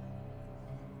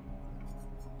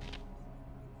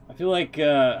 I feel like,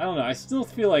 I don't know, I still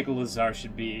feel like Lazar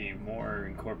should be more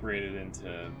incorporated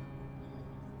into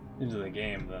the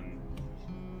game than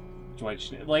Dwight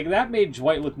should. Like, that made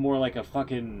Dwight look more like a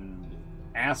fucking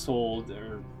asshole,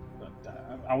 or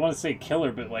I want to say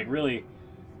killer, but like really,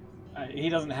 he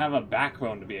doesn't have a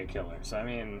backbone to be a killer. So I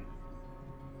mean,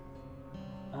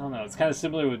 I don't know. It's kind of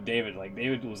similar with David. Like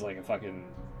David was like a fucking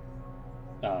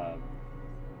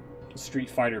street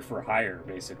fighter for hire,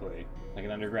 basically, like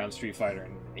an underground street fighter,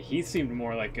 and he seemed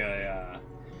more like a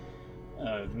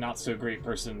not so great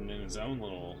person in his own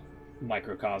little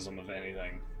microcosm of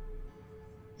anything.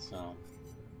 So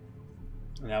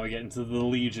Now we get into the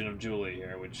Legion of Julie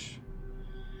here, which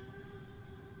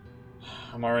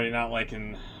I'm already not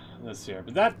liking this here.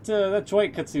 But that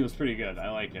Dwight cutscene was pretty good. I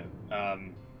like it.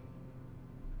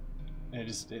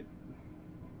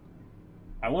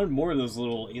 I wanted more of those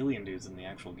little alien dudes in the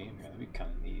actual game here. That'd be kind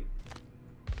of neat.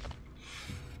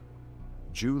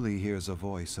 Julie hears a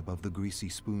voice above the greasy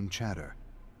spoon chatter.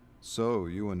 So,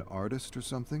 you an artist or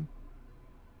something?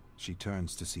 She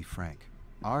turns to see Frank.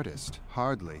 Artist?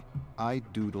 Hardly. I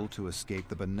doodle to escape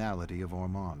the banality of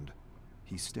Ormond.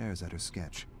 He stares at her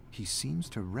sketch. He seems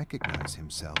to recognize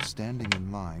himself standing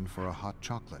in line for a hot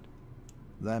chocolate.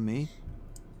 That me?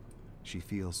 She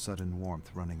feels sudden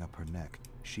warmth running up her neck.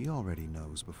 She already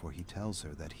knows before he tells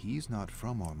her that he's not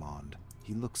from Ormond.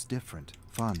 He looks different,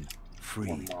 fun,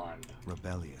 free,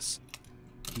 rebellious.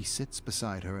 He sits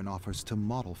beside her and offers to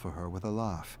model for her with a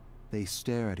laugh. They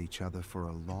stare at each other for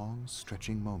a long,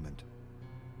 stretching moment.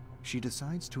 She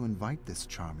decides to invite this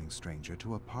charming stranger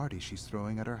to a party she's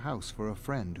throwing at her house for a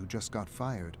friend who just got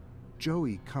fired.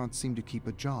 Joey can't seem to keep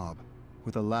a job.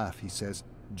 With a laugh, he says,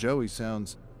 Joey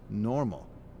sounds normal.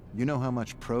 You know how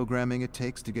much programming it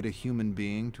takes to get a human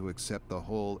being to accept the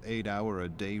whole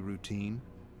 8-hour-a-day routine?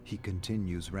 He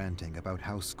continues ranting about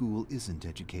how school isn't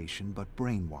education but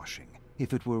brainwashing.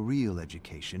 If it were real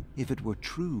education, if it were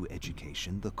true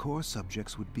education, the core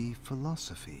subjects would be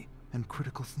philosophy and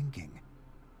critical thinking.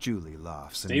 Julie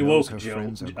laughs and knows her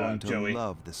friends are going to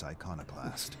love this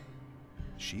iconoclast.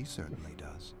 She certainly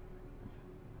does.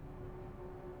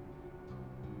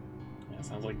 Yeah,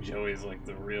 sounds like Joey's like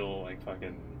the real, like,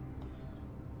 fucking,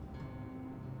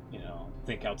 you know,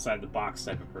 think outside the box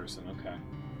type of person. Okay.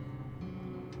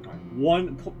 All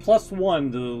right.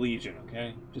 +1 to the Legion,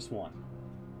 okay? Just 1.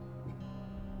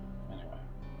 Anyway.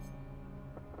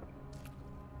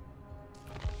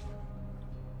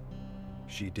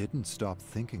 She didn't stop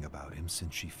thinking about him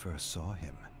since she first saw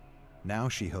him. Now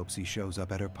she hopes he shows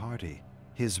up at her party.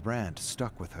 His rant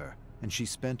stuck with her, and she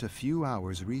spent a few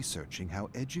hours researching how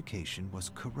education was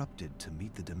corrupted to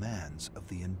meet the demands of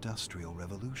the Industrial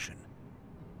Revolution.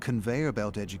 Conveyor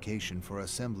belt education for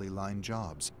assembly line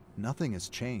jobs. Nothing has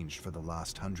changed for the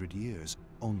last 100 years,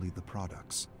 only the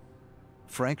products.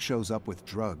 Frank shows up with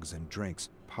drugs and drinks,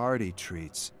 party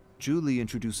treats. Julie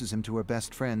introduces him to her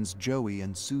best friends Joey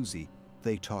and Susie.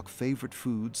 They talk favorite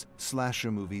foods,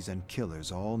 slasher movies, and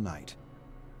killers all night.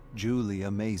 Julie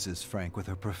amazes Frank with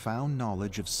her profound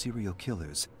knowledge of serial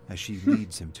killers as she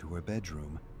leads him to her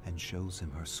bedroom and shows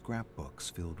him her scrapbooks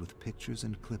filled with pictures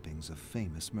and clippings of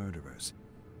famous murderers.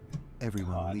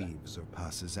 Everyone leaves or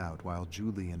passes out while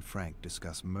Julie and Frank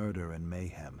discuss murder and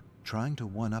mayhem, trying to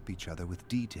one-up each other with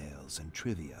details and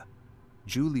trivia.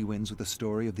 Julie wins with a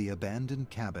story of the abandoned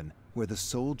cabin where the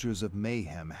soldiers of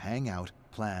mayhem hang out,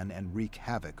 plan, and wreak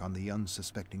havoc on the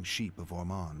unsuspecting sheep of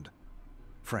Ormond.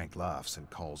 Frank laughs and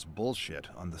calls bullshit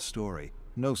on the story.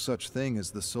 No such thing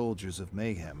as the soldiers of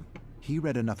mayhem. He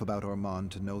read enough about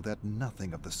Ormond to know that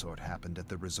nothing of the sort happened at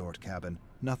the resort cabin.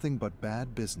 Nothing but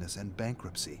bad business and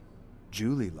bankruptcy.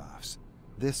 Julie laughs.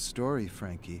 This story,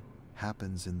 Frankie,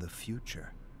 happens in the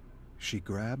future. She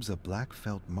grabs a black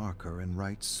felt marker and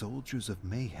writes Soldiers of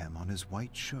Mayhem on his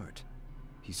white shirt.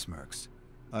 He smirks.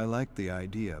 I like the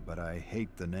idea, but I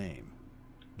hate the name.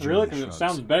 Really? Because it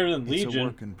sounds better than Legion. It's a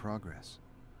work in progress.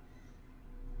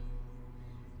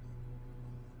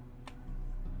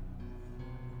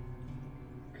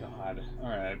 God.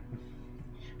 Alright.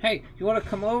 Hey, you want to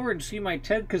come over and see my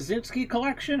Ted Kaczynski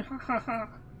collection? Ha ha ha.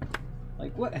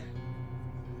 Like, what?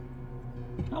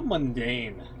 How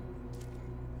mundane.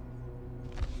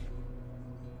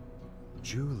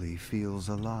 Julie feels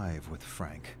alive with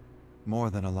Frank.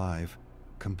 More than alive,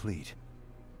 complete.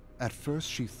 At first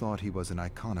she thought he was an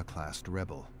iconoclast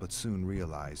rebel, but soon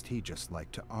realized he just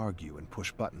liked to argue and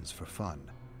push buttons for fun.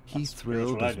 He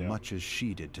thrilled as much as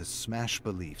she did to smash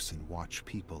beliefs and watch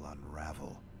people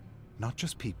unravel. Not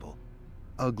just people.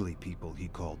 Ugly people, he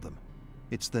called them.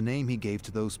 It's the name he gave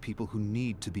to those people who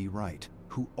need to be right,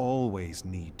 who always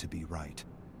need to be right.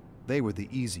 They were the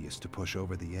easiest to push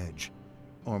over the edge.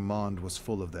 Ormond was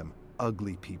full of them,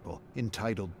 ugly people,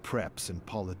 entitled preps and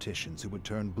politicians who would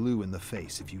turn blue in the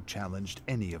face if you challenged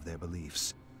any of their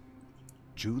beliefs.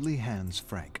 Julie hands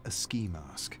Frank a ski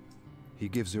mask. He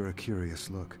gives her a curious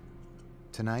look.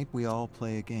 Tonight we all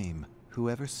play a game.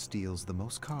 Whoever steals the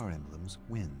most car emblems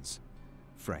wins.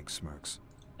 Frank smirks.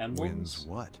 Emblems? Wins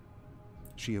what?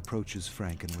 She approaches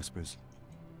Frank and whispers,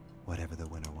 whatever the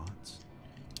winner wants.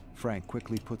 Frank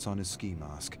quickly puts on his ski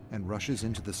mask and rushes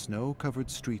into the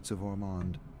snow-covered streets of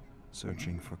Ormond,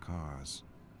 searching for cars.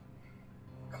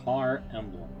 Car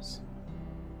emblems.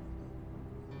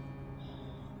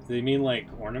 Do they mean like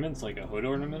ornaments, like a hood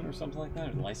ornament or something like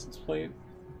that? A license plate?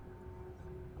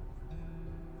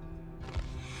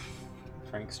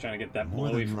 Frank's trying to get that More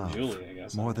blowy than from love, Julie, I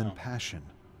guess. more than passion.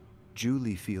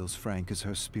 Julie feels Frank is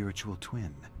her spiritual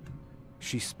twin.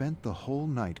 She spent the whole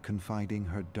night confiding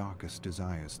her darkest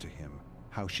desires to him,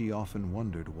 how she often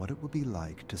wondered what it would be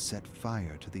like to set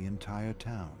fire to the entire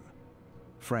town.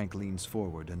 Frank leans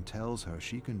forward and tells her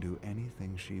she can do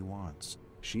anything she wants.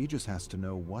 She just has to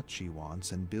know what she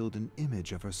wants and build an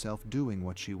image of herself doing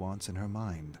what she wants in her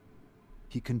mind.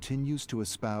 He continues to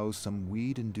espouse some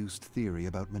weed-induced theory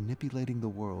about manipulating the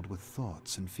world with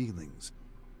thoughts and feelings.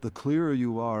 The clearer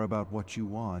you are about what you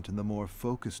want and the more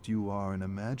focused you are in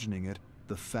imagining it,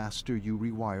 the faster you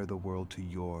rewire the world to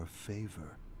your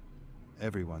favor.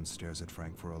 Everyone stares at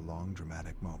Frank for a long,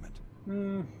 dramatic moment.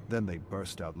 Then they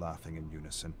burst out laughing in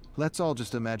unison. Let's all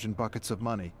just imagine buckets of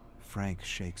money. Frank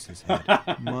shakes his head.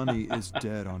 Money is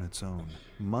dead on its own.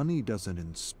 Money doesn't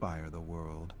inspire the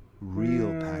world.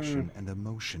 Real passion and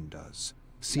emotion does.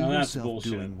 See yourself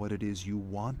bullshit. doing what it is you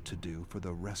want to do for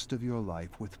the rest of your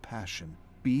life with passion.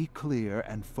 Be clear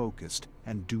and focused,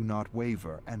 and do not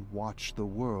waver, and watch the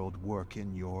world work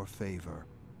in your favor.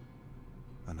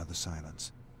 Another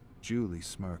silence. Julie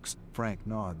smirks. Frank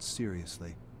nods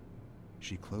seriously.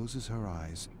 She closes her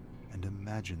eyes and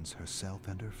imagines herself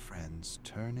and her friends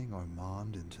turning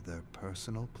Armand into their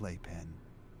personal playpen.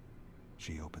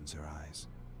 She opens her eyes.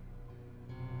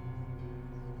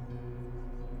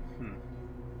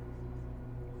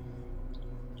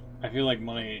 I feel like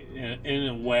money, in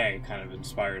a way, kind of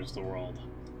inspires the world.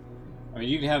 I mean,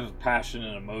 you can have passion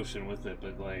and emotion with it,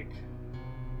 but, like,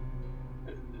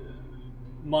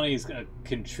 money's a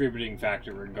contributing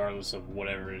factor regardless of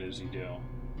whatever it is you do,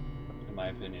 in my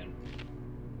opinion.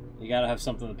 You gotta have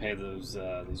something to pay those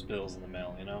bills in the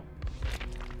mail, you know?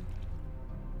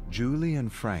 Julie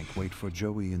and Frank wait for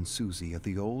Joey and Susie at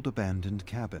the old abandoned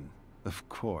cabin. Of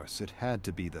course, it had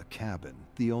to be the cabin,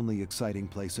 the only exciting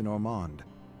place in Ormond.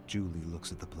 Julie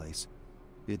looks at the place.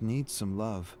 It needs some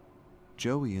love.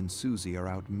 Joey and Susie are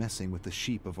out messing with the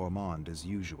sheep of Ormond as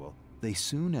usual. They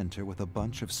soon enter with a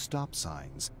bunch of stop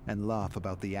signs and laugh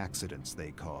about the accidents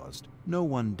they caused. No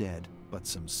one dead, but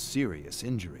some serious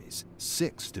injuries.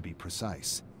 6 to be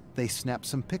precise. They snap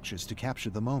some pictures to capture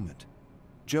the moment.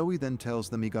 Joey then tells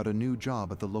them he got a new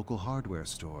job at the local hardware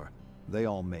store. They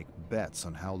all make bets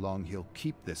on how long he'll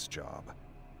keep this job.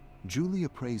 Julie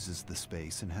appraises the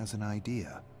space and has an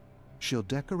idea. She'll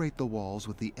decorate the walls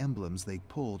with the emblems they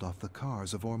pulled off the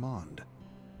cars of Ormond.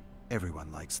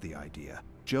 Everyone likes the idea.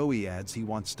 Joey adds he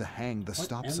wants to hang the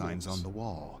stop signs on the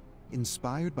wall.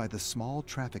 Inspired by the small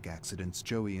traffic accidents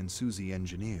Joey and Susie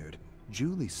engineered,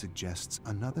 Julie suggests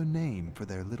another name for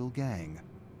their little gang.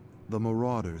 The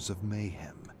Marauders of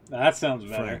Mayhem. That sounds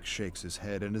better. Frank shakes his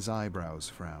head and his eyebrows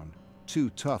frown. Too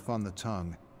tough on the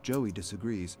tongue. Joey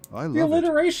disagrees. I love the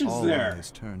alliteration's it. All there. eyes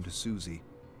turn to Susie.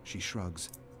 She shrugs.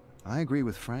 I agree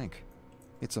with Frank.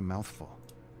 It's a mouthful.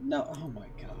 No, oh my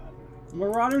god.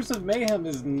 Marauders of Mayhem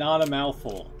is not a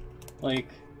mouthful. Like,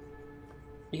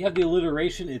 you have the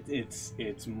alliteration,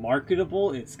 it's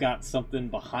marketable, it's got something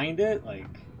behind it, like,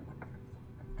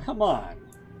 come on.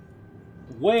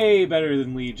 Way better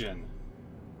than Legion.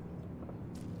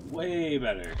 Way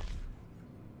better.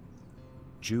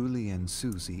 Julie and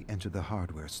Susie enter the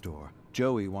hardware store.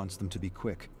 Joey wants them to be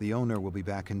quick. The owner will be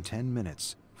back in 10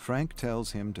 minutes. Frank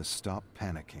tells him to stop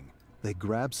panicking. They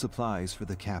grab supplies for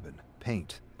the cabin.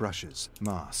 Paint, brushes,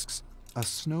 masks. A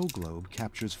snow globe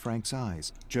captures Frank's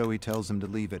eyes. Joey tells him to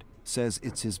leave it, says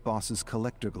it's his boss's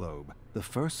collector globe. The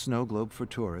first snow globe for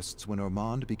tourists when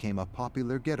Ormond became a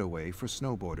popular getaway for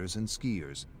snowboarders and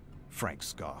skiers. Frank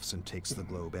scoffs and takes the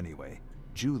globe anyway.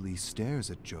 Julie stares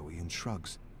at Joey and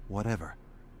shrugs. Whatever.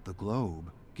 The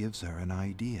globe gives her an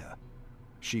idea.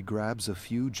 She grabs a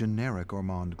few generic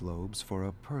Ormond globes for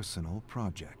a personal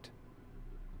project.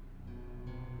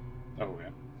 Oh, yeah.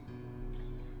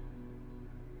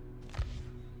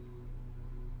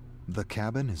 The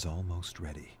cabin is almost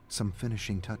ready. Some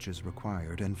finishing touches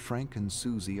required, and Frank and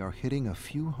Susie are hitting a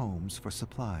few homes for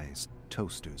supplies.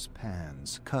 Toasters,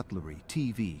 pans, cutlery,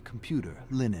 TV, computer,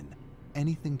 linen.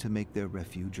 Anything to make their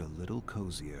refuge a little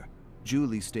cozier.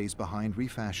 Julie stays behind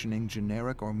refashioning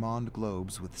generic Ormond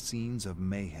globes with scenes of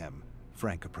mayhem.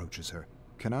 Frank approaches her.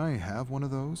 Can I have one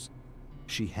of those?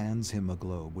 She hands him a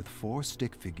globe with 4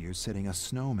 stick figures setting a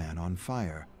snowman on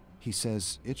fire. He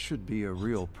says it should be a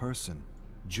real person.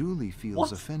 Julie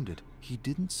feels offended. He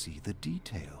didn't see the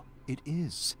detail. It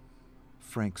is.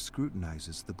 Frank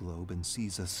scrutinizes the globe and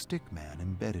sees a stick man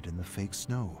embedded in the fake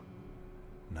snow.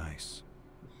 Nice.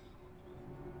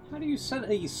 How do you set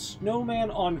a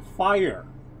snowman on fire?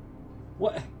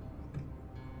 What?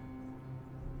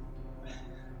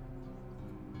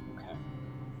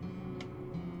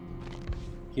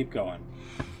 Keep going.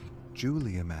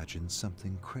 Julie imagines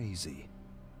something crazy.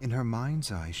 In her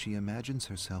mind's eye, she imagines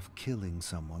herself killing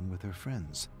someone with her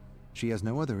friends. She has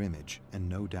no other image, and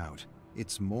no doubt,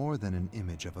 it's more than an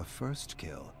image of a first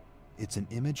kill. It's an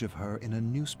image of her in a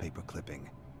newspaper clipping.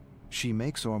 She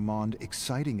makes Ormond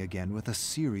exciting again with a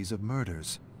series of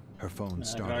murders. Her phone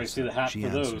starts. She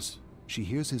answers. She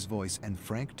hears his voice, and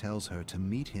Frank tells her to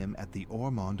meet him at the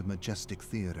Ormond Majestic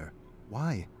Theater.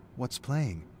 Why? What's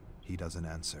playing? He doesn't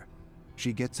answer.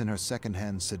 She gets in her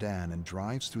second-hand sedan and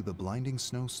drives through the blinding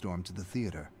snowstorm to the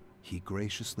theater. He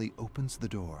graciously opens the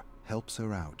door, helps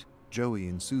her out. Joey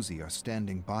and Susie are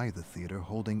standing by the theater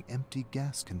holding empty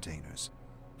gas containers.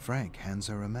 Frank hands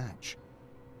her a match.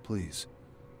 Please,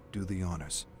 do the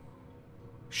honors.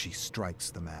 She strikes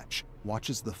the match,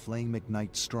 watches the flame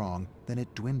ignite strong, then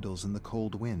it dwindles in the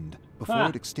cold wind. Before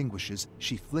it extinguishes,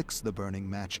 she flicks the burning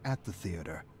match at the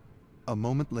theater. A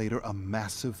moment later, a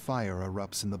massive fire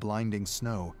erupts in the blinding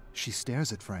snow. She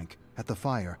stares at Frank, at the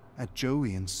fire, at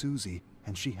Joey and Susie,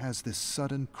 and she has this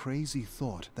sudden crazy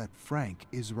thought that Frank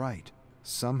is right.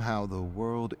 Somehow the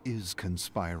world is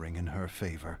conspiring in her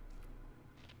favor.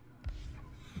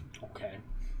 Okay.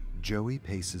 Joey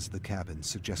paces the cabin,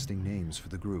 suggesting names for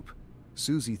the group.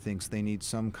 Susie thinks they need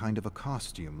some kind of a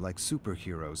costume, like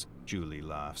superheroes. Julie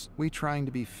laughs. We trying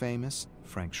to be famous?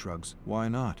 Frank shrugs. Why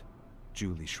not?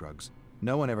 Julie shrugs.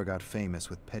 No one ever got famous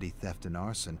with petty theft and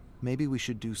arson. Maybe we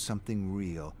should do something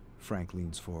real. Frank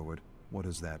leans forward. What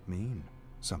does that mean?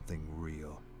 Something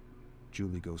real.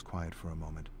 Julie goes quiet for a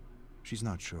moment. She's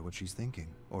not sure what she's thinking,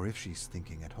 or if she's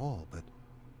thinking at all, but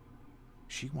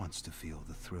she wants to feel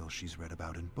the thrill she's read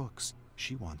about in books.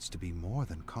 She wants to be more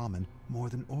than common, more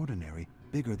than ordinary,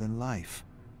 bigger than life.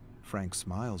 Frank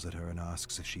smiles at her and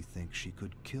asks if she thinks she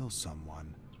could kill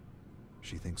someone.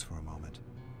 She thinks for a moment.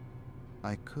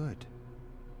 I could.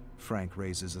 Frank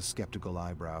raises a skeptical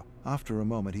eyebrow. After a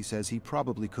moment, he says he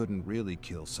probably couldn't really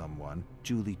kill someone.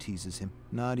 Julie teases him.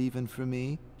 Not even for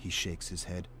me? He shakes his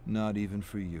head. Not even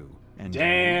for you. And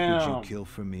damn! Would you kill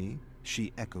for me?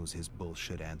 She echoes his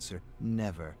bullshit answer.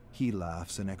 Never. He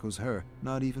laughs and echoes her.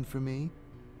 Not even for me?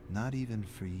 Not even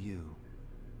for you.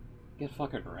 Get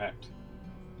fucking wrecked.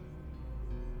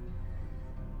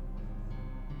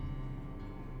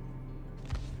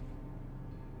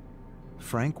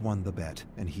 Frank won the bet,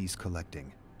 and he's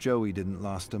collecting. Joey didn't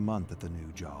last a month at the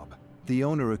new job. The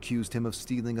owner accused him of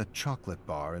stealing a chocolate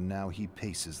bar, and now he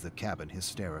paces the cabin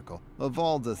hysterical. Of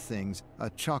all the things, a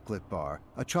chocolate bar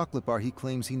he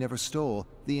claims he never stole.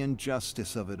 The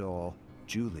injustice of it all.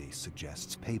 Julie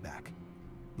suggests payback.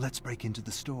 Let's break into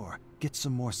the store, get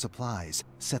some more supplies,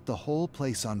 set the whole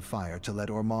place on fire to let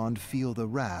Ormond feel the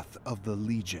wrath of the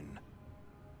Legion.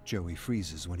 Joey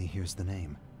freezes when he hears the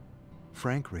name.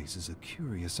 Frank raises a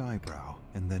curious eyebrow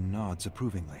and then nods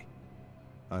approvingly.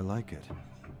 I like it.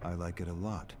 I like it a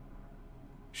lot.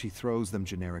 She throws them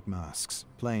generic masks.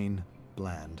 Plain,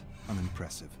 bland,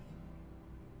 unimpressive.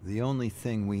 The only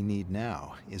thing we need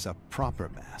now is a proper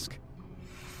mask.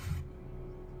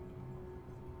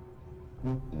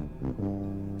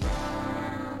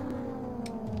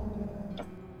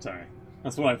 Sorry.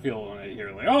 That's what I feel when I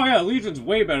hear, like, oh yeah, Legion's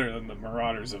way better than the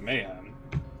Marauders of Mayhem.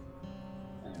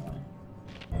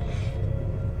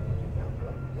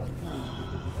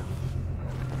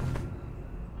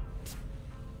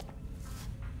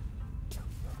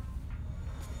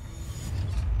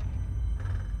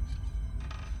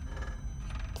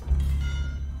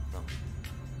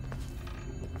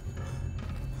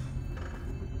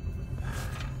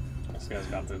 This guy's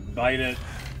about to bite it.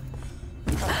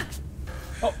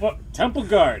 Oh, what? Temple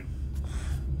Guard!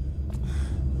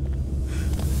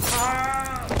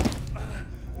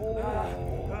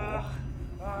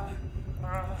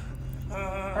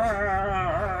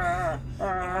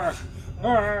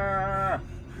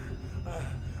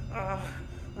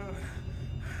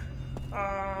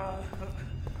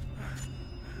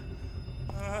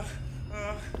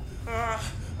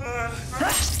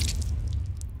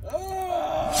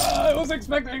 I was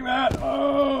expecting that!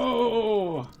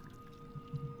 Oh!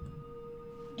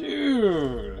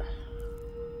 Dude!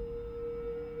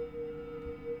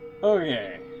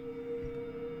 Okay.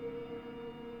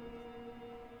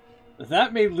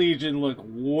 That made Legion look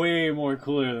way more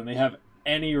clear than they have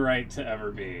any right to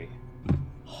ever be.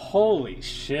 Holy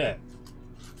shit.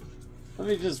 Let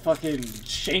me just fucking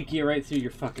shank you right through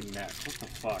your fucking neck. What the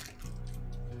fuck?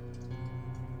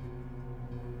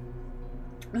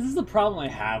 This is the problem I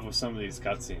have with some of these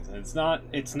cutscenes, and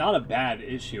it's not a bad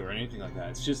issue or anything like that.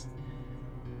 It's just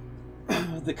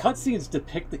the cutscenes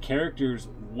depict the characters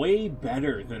way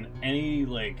better than any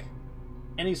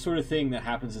sort of thing that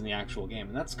happens in the actual game,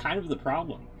 and that's kind of the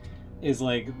problem. is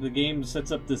like the game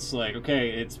sets up this like, okay,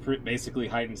 it's basically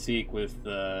hide and seek with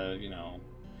you know,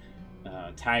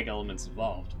 tag elements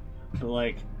involved, but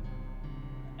like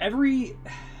every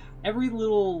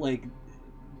little like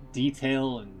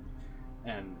detail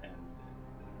and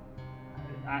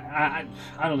I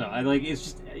don't know. I like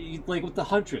it's just like with the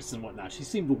Huntress and whatnot. She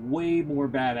seemed way more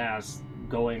badass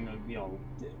going, you know,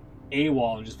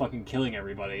 AWOL and just fucking killing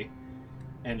everybody,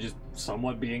 and just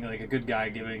somewhat being like a good guy,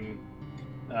 giving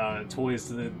toys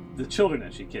to the children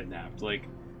that she kidnapped. Like,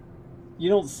 you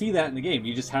don't see that in the game.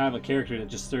 You just have a character that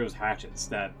just throws hatchets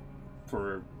that,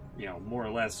 for, you know, more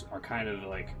or less are kind of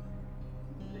like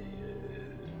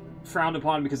frowned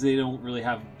upon because they don't really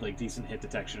have like decent hit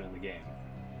detection in the game.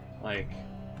 Like,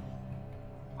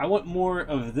 I want more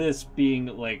of this being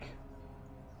like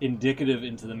indicative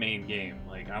into the main game.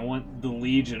 Like, I want the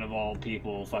Legion of all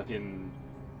people fucking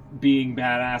being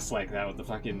badass like that with the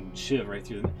fucking shiv right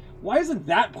through the... Why isn't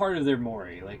that part of their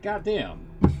Mori? Like, goddamn.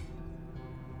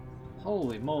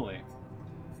 Holy moly.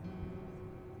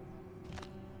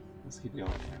 Let's keep going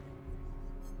here.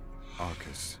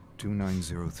 Arcus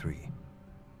 2903.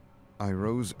 I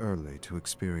rose early to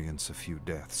experience a few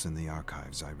deaths in the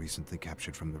archives I recently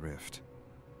captured from the Rift.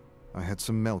 I had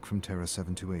some milk from Terra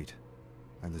 728.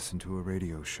 I listened to a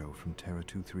radio show from Terra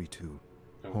 232.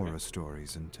 Okay. Horror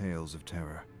stories and tales of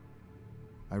terror.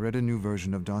 I read a new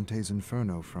version of Dante's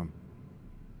Inferno from...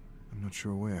 I'm not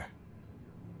sure where.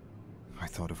 I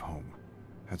thought of home,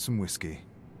 had some whiskey,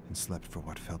 and slept for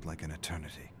what felt like an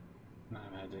eternity.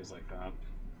 I've had days like that.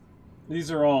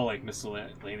 These are all like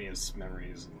miscellaneous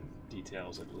memories and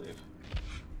details, I believe.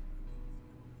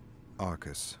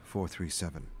 Arcus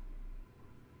 437.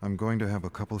 I'm going to have a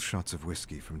couple shots of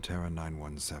whiskey from Terra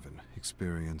 917,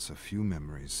 experience a few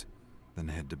memories, then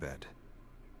head to bed.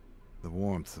 The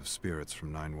warmth of spirits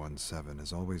from 917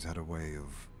 has always had a way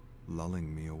of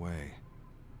lulling me away.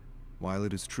 While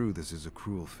it is true this is a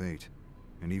cruel fate,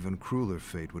 an even crueler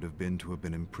fate would have been to have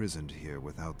been imprisoned here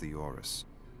without the Aurus,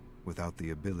 without the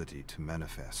ability to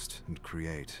manifest and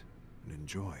create and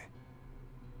enjoy.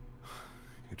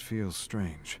 It feels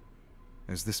strange,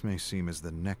 as this may seem as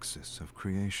the nexus of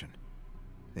creation,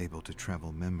 able to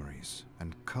travel memories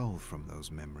and cull from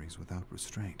those memories without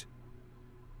restraint.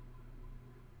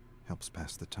 Helps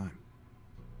pass the time.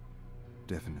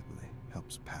 Definitely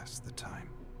helps pass the time.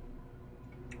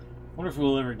 I wonder if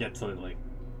we'll ever get to like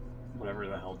whatever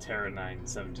the hell Terra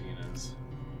 917 is.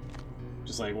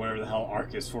 Just like whatever the hell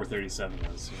Arcus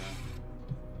 437 is, you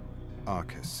know?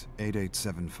 Arcus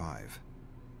 8875.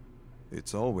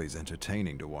 It's always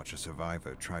entertaining to watch a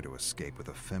survivor try to escape with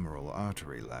a femoral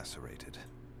artery lacerated.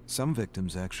 Some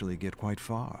victims actually get quite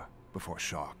far before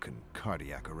shock and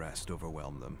cardiac arrest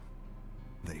overwhelm them.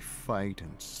 They fight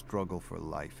and struggle for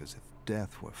life as if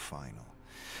death were final.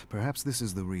 Perhaps this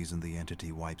is the reason the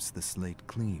entity wipes the slate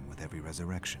clean with every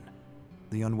resurrection.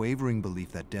 The unwavering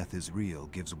belief that death is real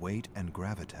gives weight and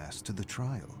gravitas to the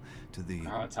trial, to the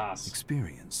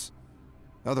experience.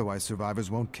 Otherwise, survivors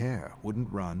won't care,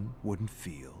 wouldn't run, wouldn't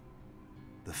feel.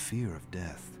 The fear of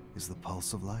death is the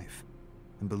pulse of life,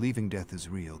 and believing death is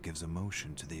real gives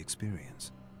emotion to the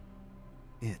experience.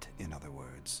 It, in other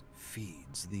words,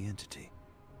 feeds the entity.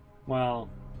 Well,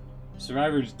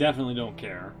 survivors definitely don't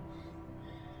care.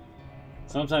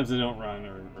 Sometimes they don't run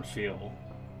or feel.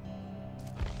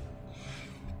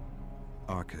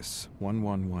 Arcus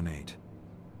 1118.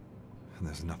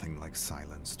 There's nothing like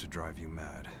silence to drive you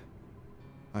mad.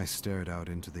 I stared out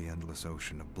into the endless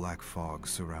ocean of black fog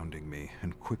surrounding me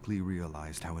and quickly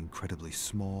realized how incredibly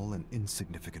small and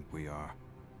insignificant we are.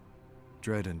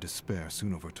 Dread and despair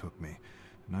soon overtook me,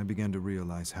 and I began to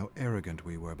realize how arrogant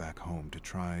we were back home to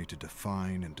try to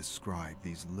define and describe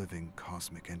these living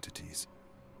cosmic entities.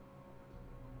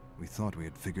 We thought we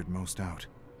had figured most out.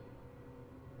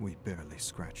 We barely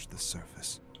scratched the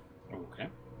surface. Okay.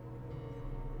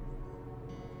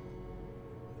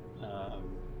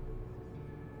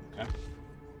 Okay.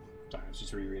 Sorry, I was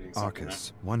just rereading something.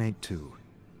 Arcus 182.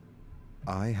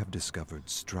 I have discovered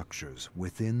structures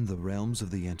within the realms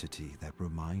of the entity that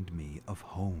remind me of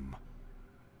home.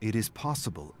 It is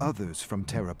possible others from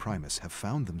Terra Primus have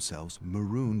found themselves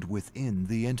marooned within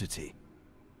the entity.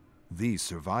 These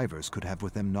survivors could have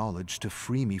with them knowledge to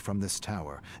free me from this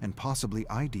tower, and possibly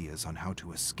ideas on how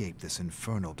to escape this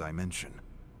infernal dimension.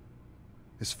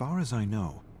 As far as I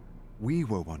know, we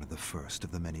were one of the first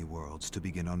of the many worlds to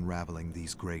begin unraveling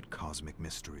these great cosmic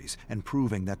mysteries and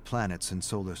proving that planets and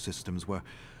solar systems were,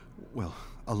 well,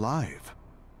 alive.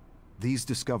 These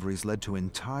discoveries led to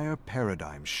entire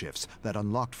paradigm shifts that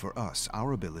unlocked for us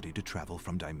our ability to travel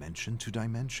from dimension to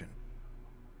dimension.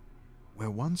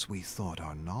 Where once we thought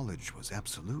our knowledge was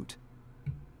absolute,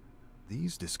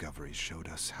 These discoveries showed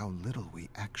us how little we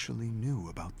actually knew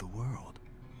about the world.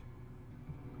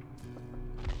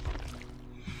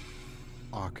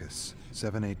 Arcus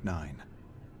 789.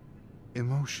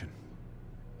 Emotion,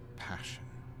 passion,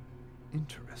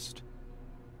 interest.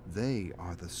 They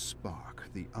are the spark,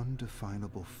 the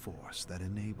undefinable force that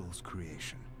enables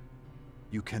creation.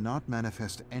 You cannot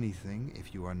manifest anything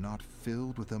if you are not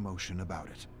filled with emotion about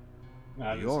it.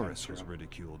 Ioris was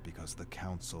ridiculed because the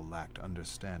council lacked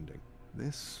understanding.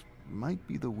 This might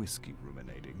be the whiskey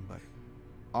ruminating, but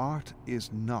art is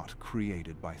not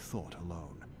created by thought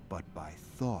alone, but by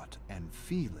thought and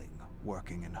feeling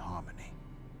working in harmony.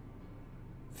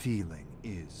 Feeling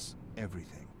is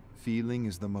everything. Feeling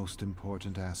is the most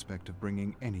important aspect of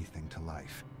bringing anything to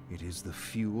life. It is the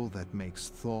fuel that makes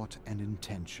thought and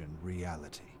intention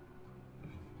reality.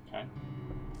 Okay.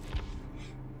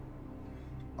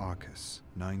 Arcus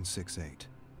 968.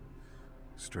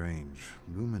 Strange,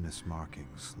 luminous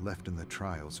markings left in the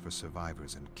trials for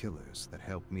survivors and killers that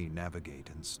help me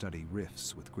navigate and study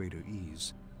rifts with greater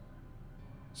ease.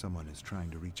 Someone is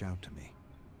trying to reach out to me.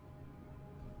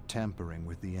 Tampering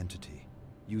with the entity,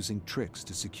 using tricks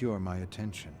to secure my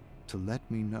attention, to let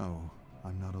me know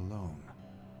I'm not alone.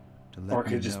 To let Or it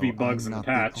me could just know be bugs I'm in the not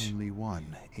patch. the only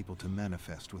one able to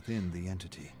manifest within the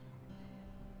entity.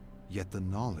 Yet the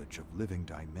knowledge of living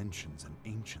dimensions and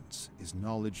ancients is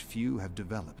knowledge few have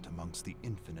developed amongst the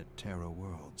infinite Terra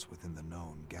worlds within the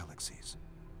known galaxies.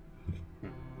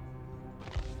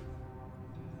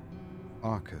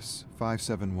 Arcus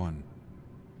 571.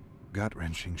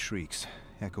 Gut-wrenching shrieks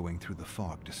echoing through the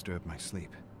fog disturbed my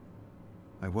sleep.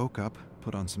 I woke up,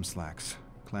 put on some slacks,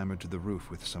 clambered to the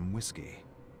roof with some whiskey,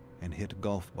 and hit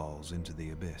golf balls into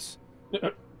the abyss.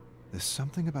 There's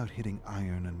something about hitting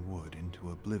iron and wood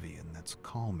into oblivion that's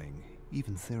calming,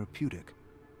 even therapeutic.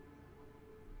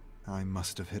 I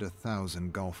must have hit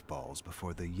 1,000 golf balls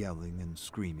before the yelling and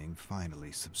screaming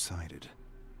finally subsided,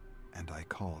 and I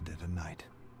called it a night.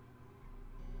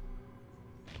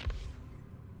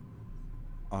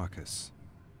 Arcus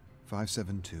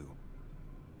 572.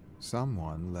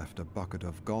 Someone left a bucket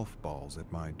of golf balls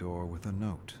at my door with a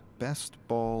note. Best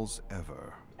balls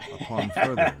ever. Upon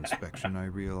further inspection, I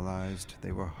realized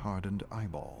they were hardened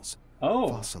eyeballs. Oh.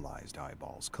 Fossilized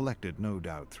eyeballs, collected no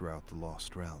doubt throughout the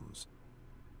Lost Realms.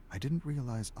 I didn't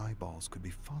realize eyeballs could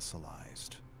be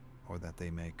fossilized, or that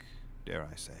they make, dare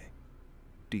I say,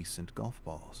 decent golf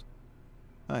balls.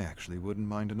 I actually wouldn't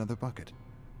mind another bucket.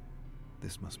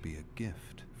 This must be a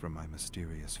gift from my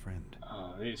mysterious friend.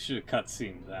 They should have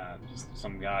cutscened that. Just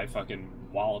some guy fucking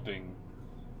walloping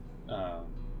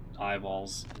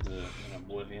eyeballs in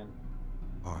oblivion.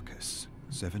 Arcus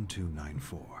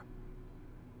 7294.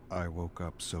 I woke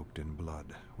up soaked in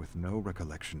blood, with no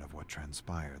recollection of what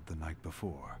transpired the night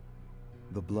before.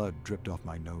 The blood dripped off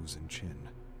my nose and chin.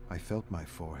 I felt my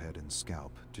forehead and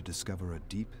scalp to discover a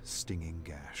deep, stinging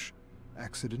gash.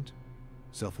 Accident?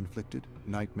 Self-inflicted?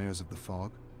 Nightmares of the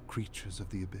fog? Creatures of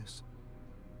the abyss?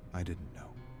 I didn't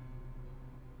know.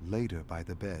 Later, by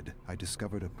the bed, I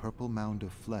discovered a purple mound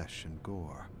of flesh and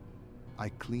gore. I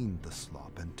cleaned the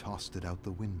slop and tossed it out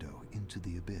the window into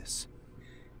the abyss,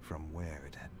 from where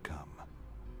it had come.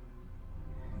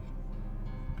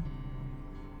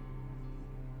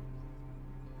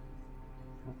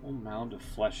 Purple mound of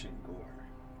flesh and gore.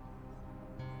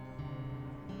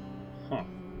 Huh.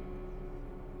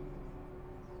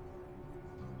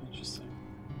 Interesting.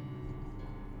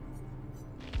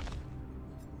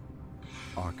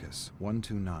 Arcus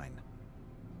 129.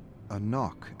 A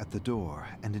knock at the door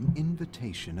and an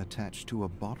invitation attached to a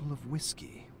bottle of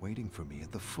whiskey waiting for me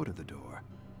at the foot of the door.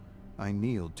 I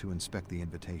kneeled to inspect the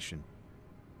invitation.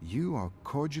 You are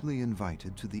cordially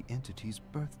invited to the entity's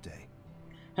birthday.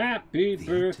 Happy The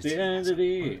birthday,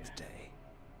 entity! Birthday.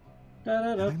 Da,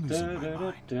 da, da, Am I losing my da,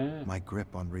 mind? da. My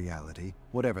grip on reality,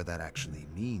 whatever that actually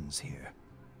means here.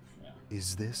 Yeah.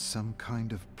 Is this some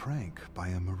kind of prank by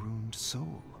a marooned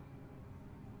soul?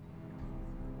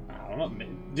 I don't know,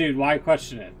 dude. Why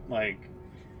question it? Like,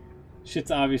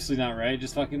 shit's obviously not right.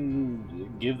 Just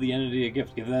fucking give the entity a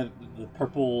gift. Give that the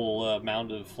purple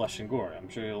mound of flesh and gore. I'm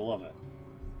sure you'll love it.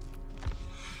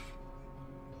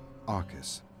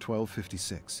 Arcus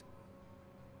 1256.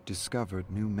 Discovered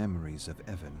new memories of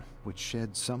Evan, which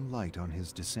shed some light on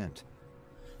his descent.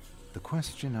 The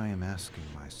question I am asking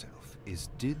myself is,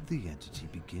 did the entity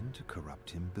begin to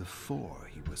corrupt him before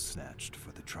he was snatched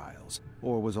for the trials,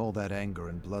 or was all that anger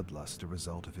and bloodlust a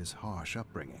result of his harsh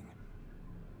upbringing?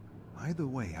 Either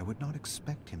way, I would not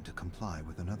expect him to comply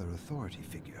with another authority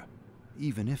figure,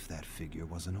 even if that figure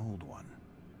was an old one.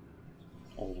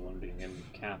 Old one being in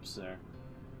caps there.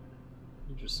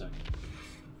 Interesting.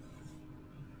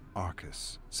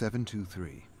 Arcus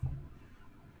 723.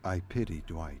 I pity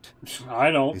Dwight. I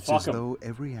don't. It's Fuck as him. though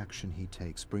every action he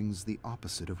takes brings the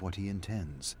opposite of what he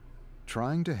intends.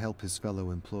 Trying to help his fellow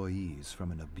employees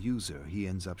from an abuser, he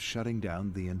ends up shutting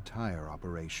down the entire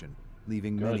operation,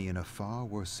 leaving many in a far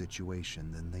worse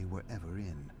situation than they were ever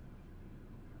in.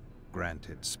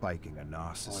 Granted, spiking a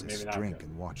narcissist's drink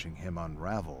and watching him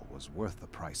unravel was worth the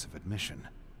price of admission.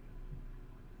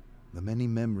 The many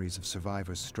memories of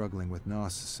survivors struggling with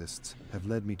narcissists have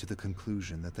led me to the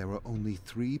conclusion that there are only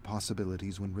 3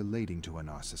 possibilities when relating to a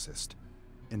narcissist: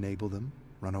 enable them,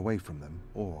 run away from them,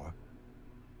 or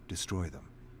destroy them.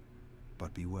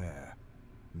 But beware,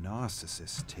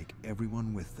 narcissists take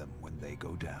everyone with them when they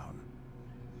go down.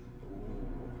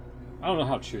 I don't know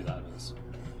how true that is.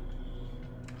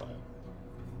 But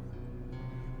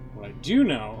what I do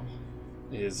know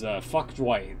is fuck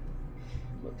Dwight.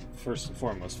 First and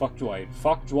foremost, fuck Dwight,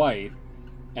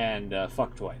 and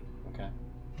fuck Dwight, okay?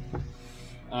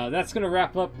 That's going to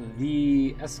wrap up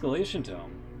the Escalation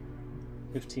Tome.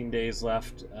 15 days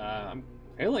left. I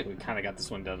feel like we kind of got this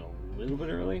one done a little bit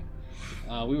early.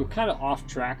 We were kind of off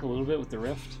track a little bit with the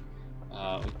Rift. We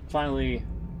finally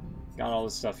got all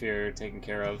this stuff here taken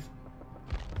care of.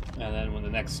 And then when the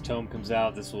next tome comes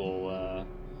out, this will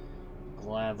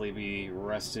gladly be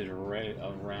rested right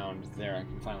around there. I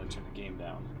can finally turn the game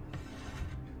down.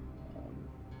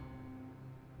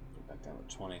 Get back down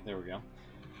to 20. There we go.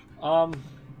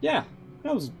 Yeah,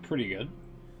 that was pretty good.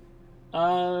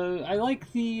 I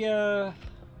like the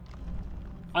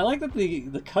I like that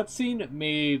the cutscene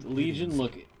made Legion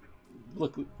look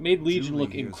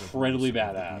incredibly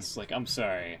badass. Like, I'm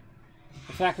sorry.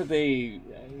 The fact that they,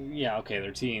 yeah, okay,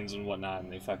 they're teens and whatnot,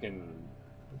 and they fucking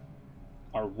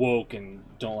are woke and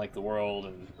don't like the world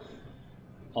and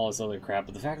all this other crap,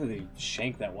 but the fact that they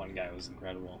shanked that one guy was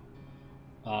incredible.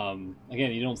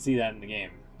 Again, you don't see that in the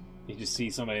game. You just see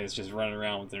somebody that's just running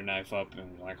around with their knife up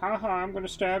and like, haha, I'm gonna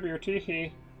stab your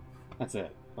teehee. That's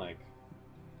it. Like,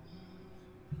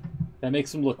 that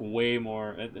makes them look way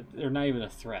more, they're not even a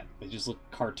threat. They just look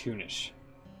cartoonish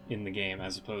in the game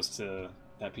as opposed to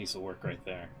that piece of work right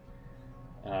there.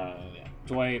 Yeah.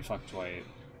 Dwight, fuck Dwight.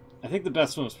 I think the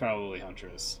best one was probably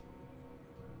Huntress.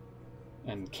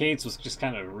 And Kate's was just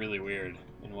kind of really weird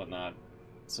and whatnot.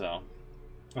 So,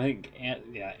 I think,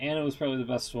 yeah, Anna was probably the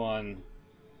best one,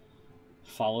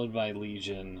 followed by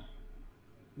Legion,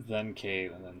 then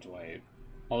Kate, and then Dwight.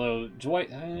 Although, Dwight,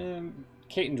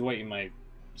 Kate and Dwight you might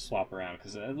swap around,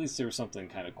 because at least there was something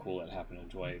kind of cool that happened to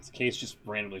Dwight. Kate just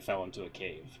randomly fell into a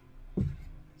cave.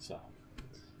 So,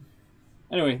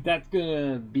 anyway, that's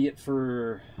gonna be it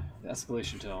for the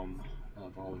Escalation Tome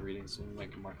of all the readings, so we'll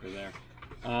make a marker there.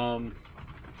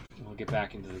 We'll get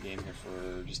back into the game here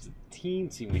for just a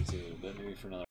teensy-weensy little bit, maybe for another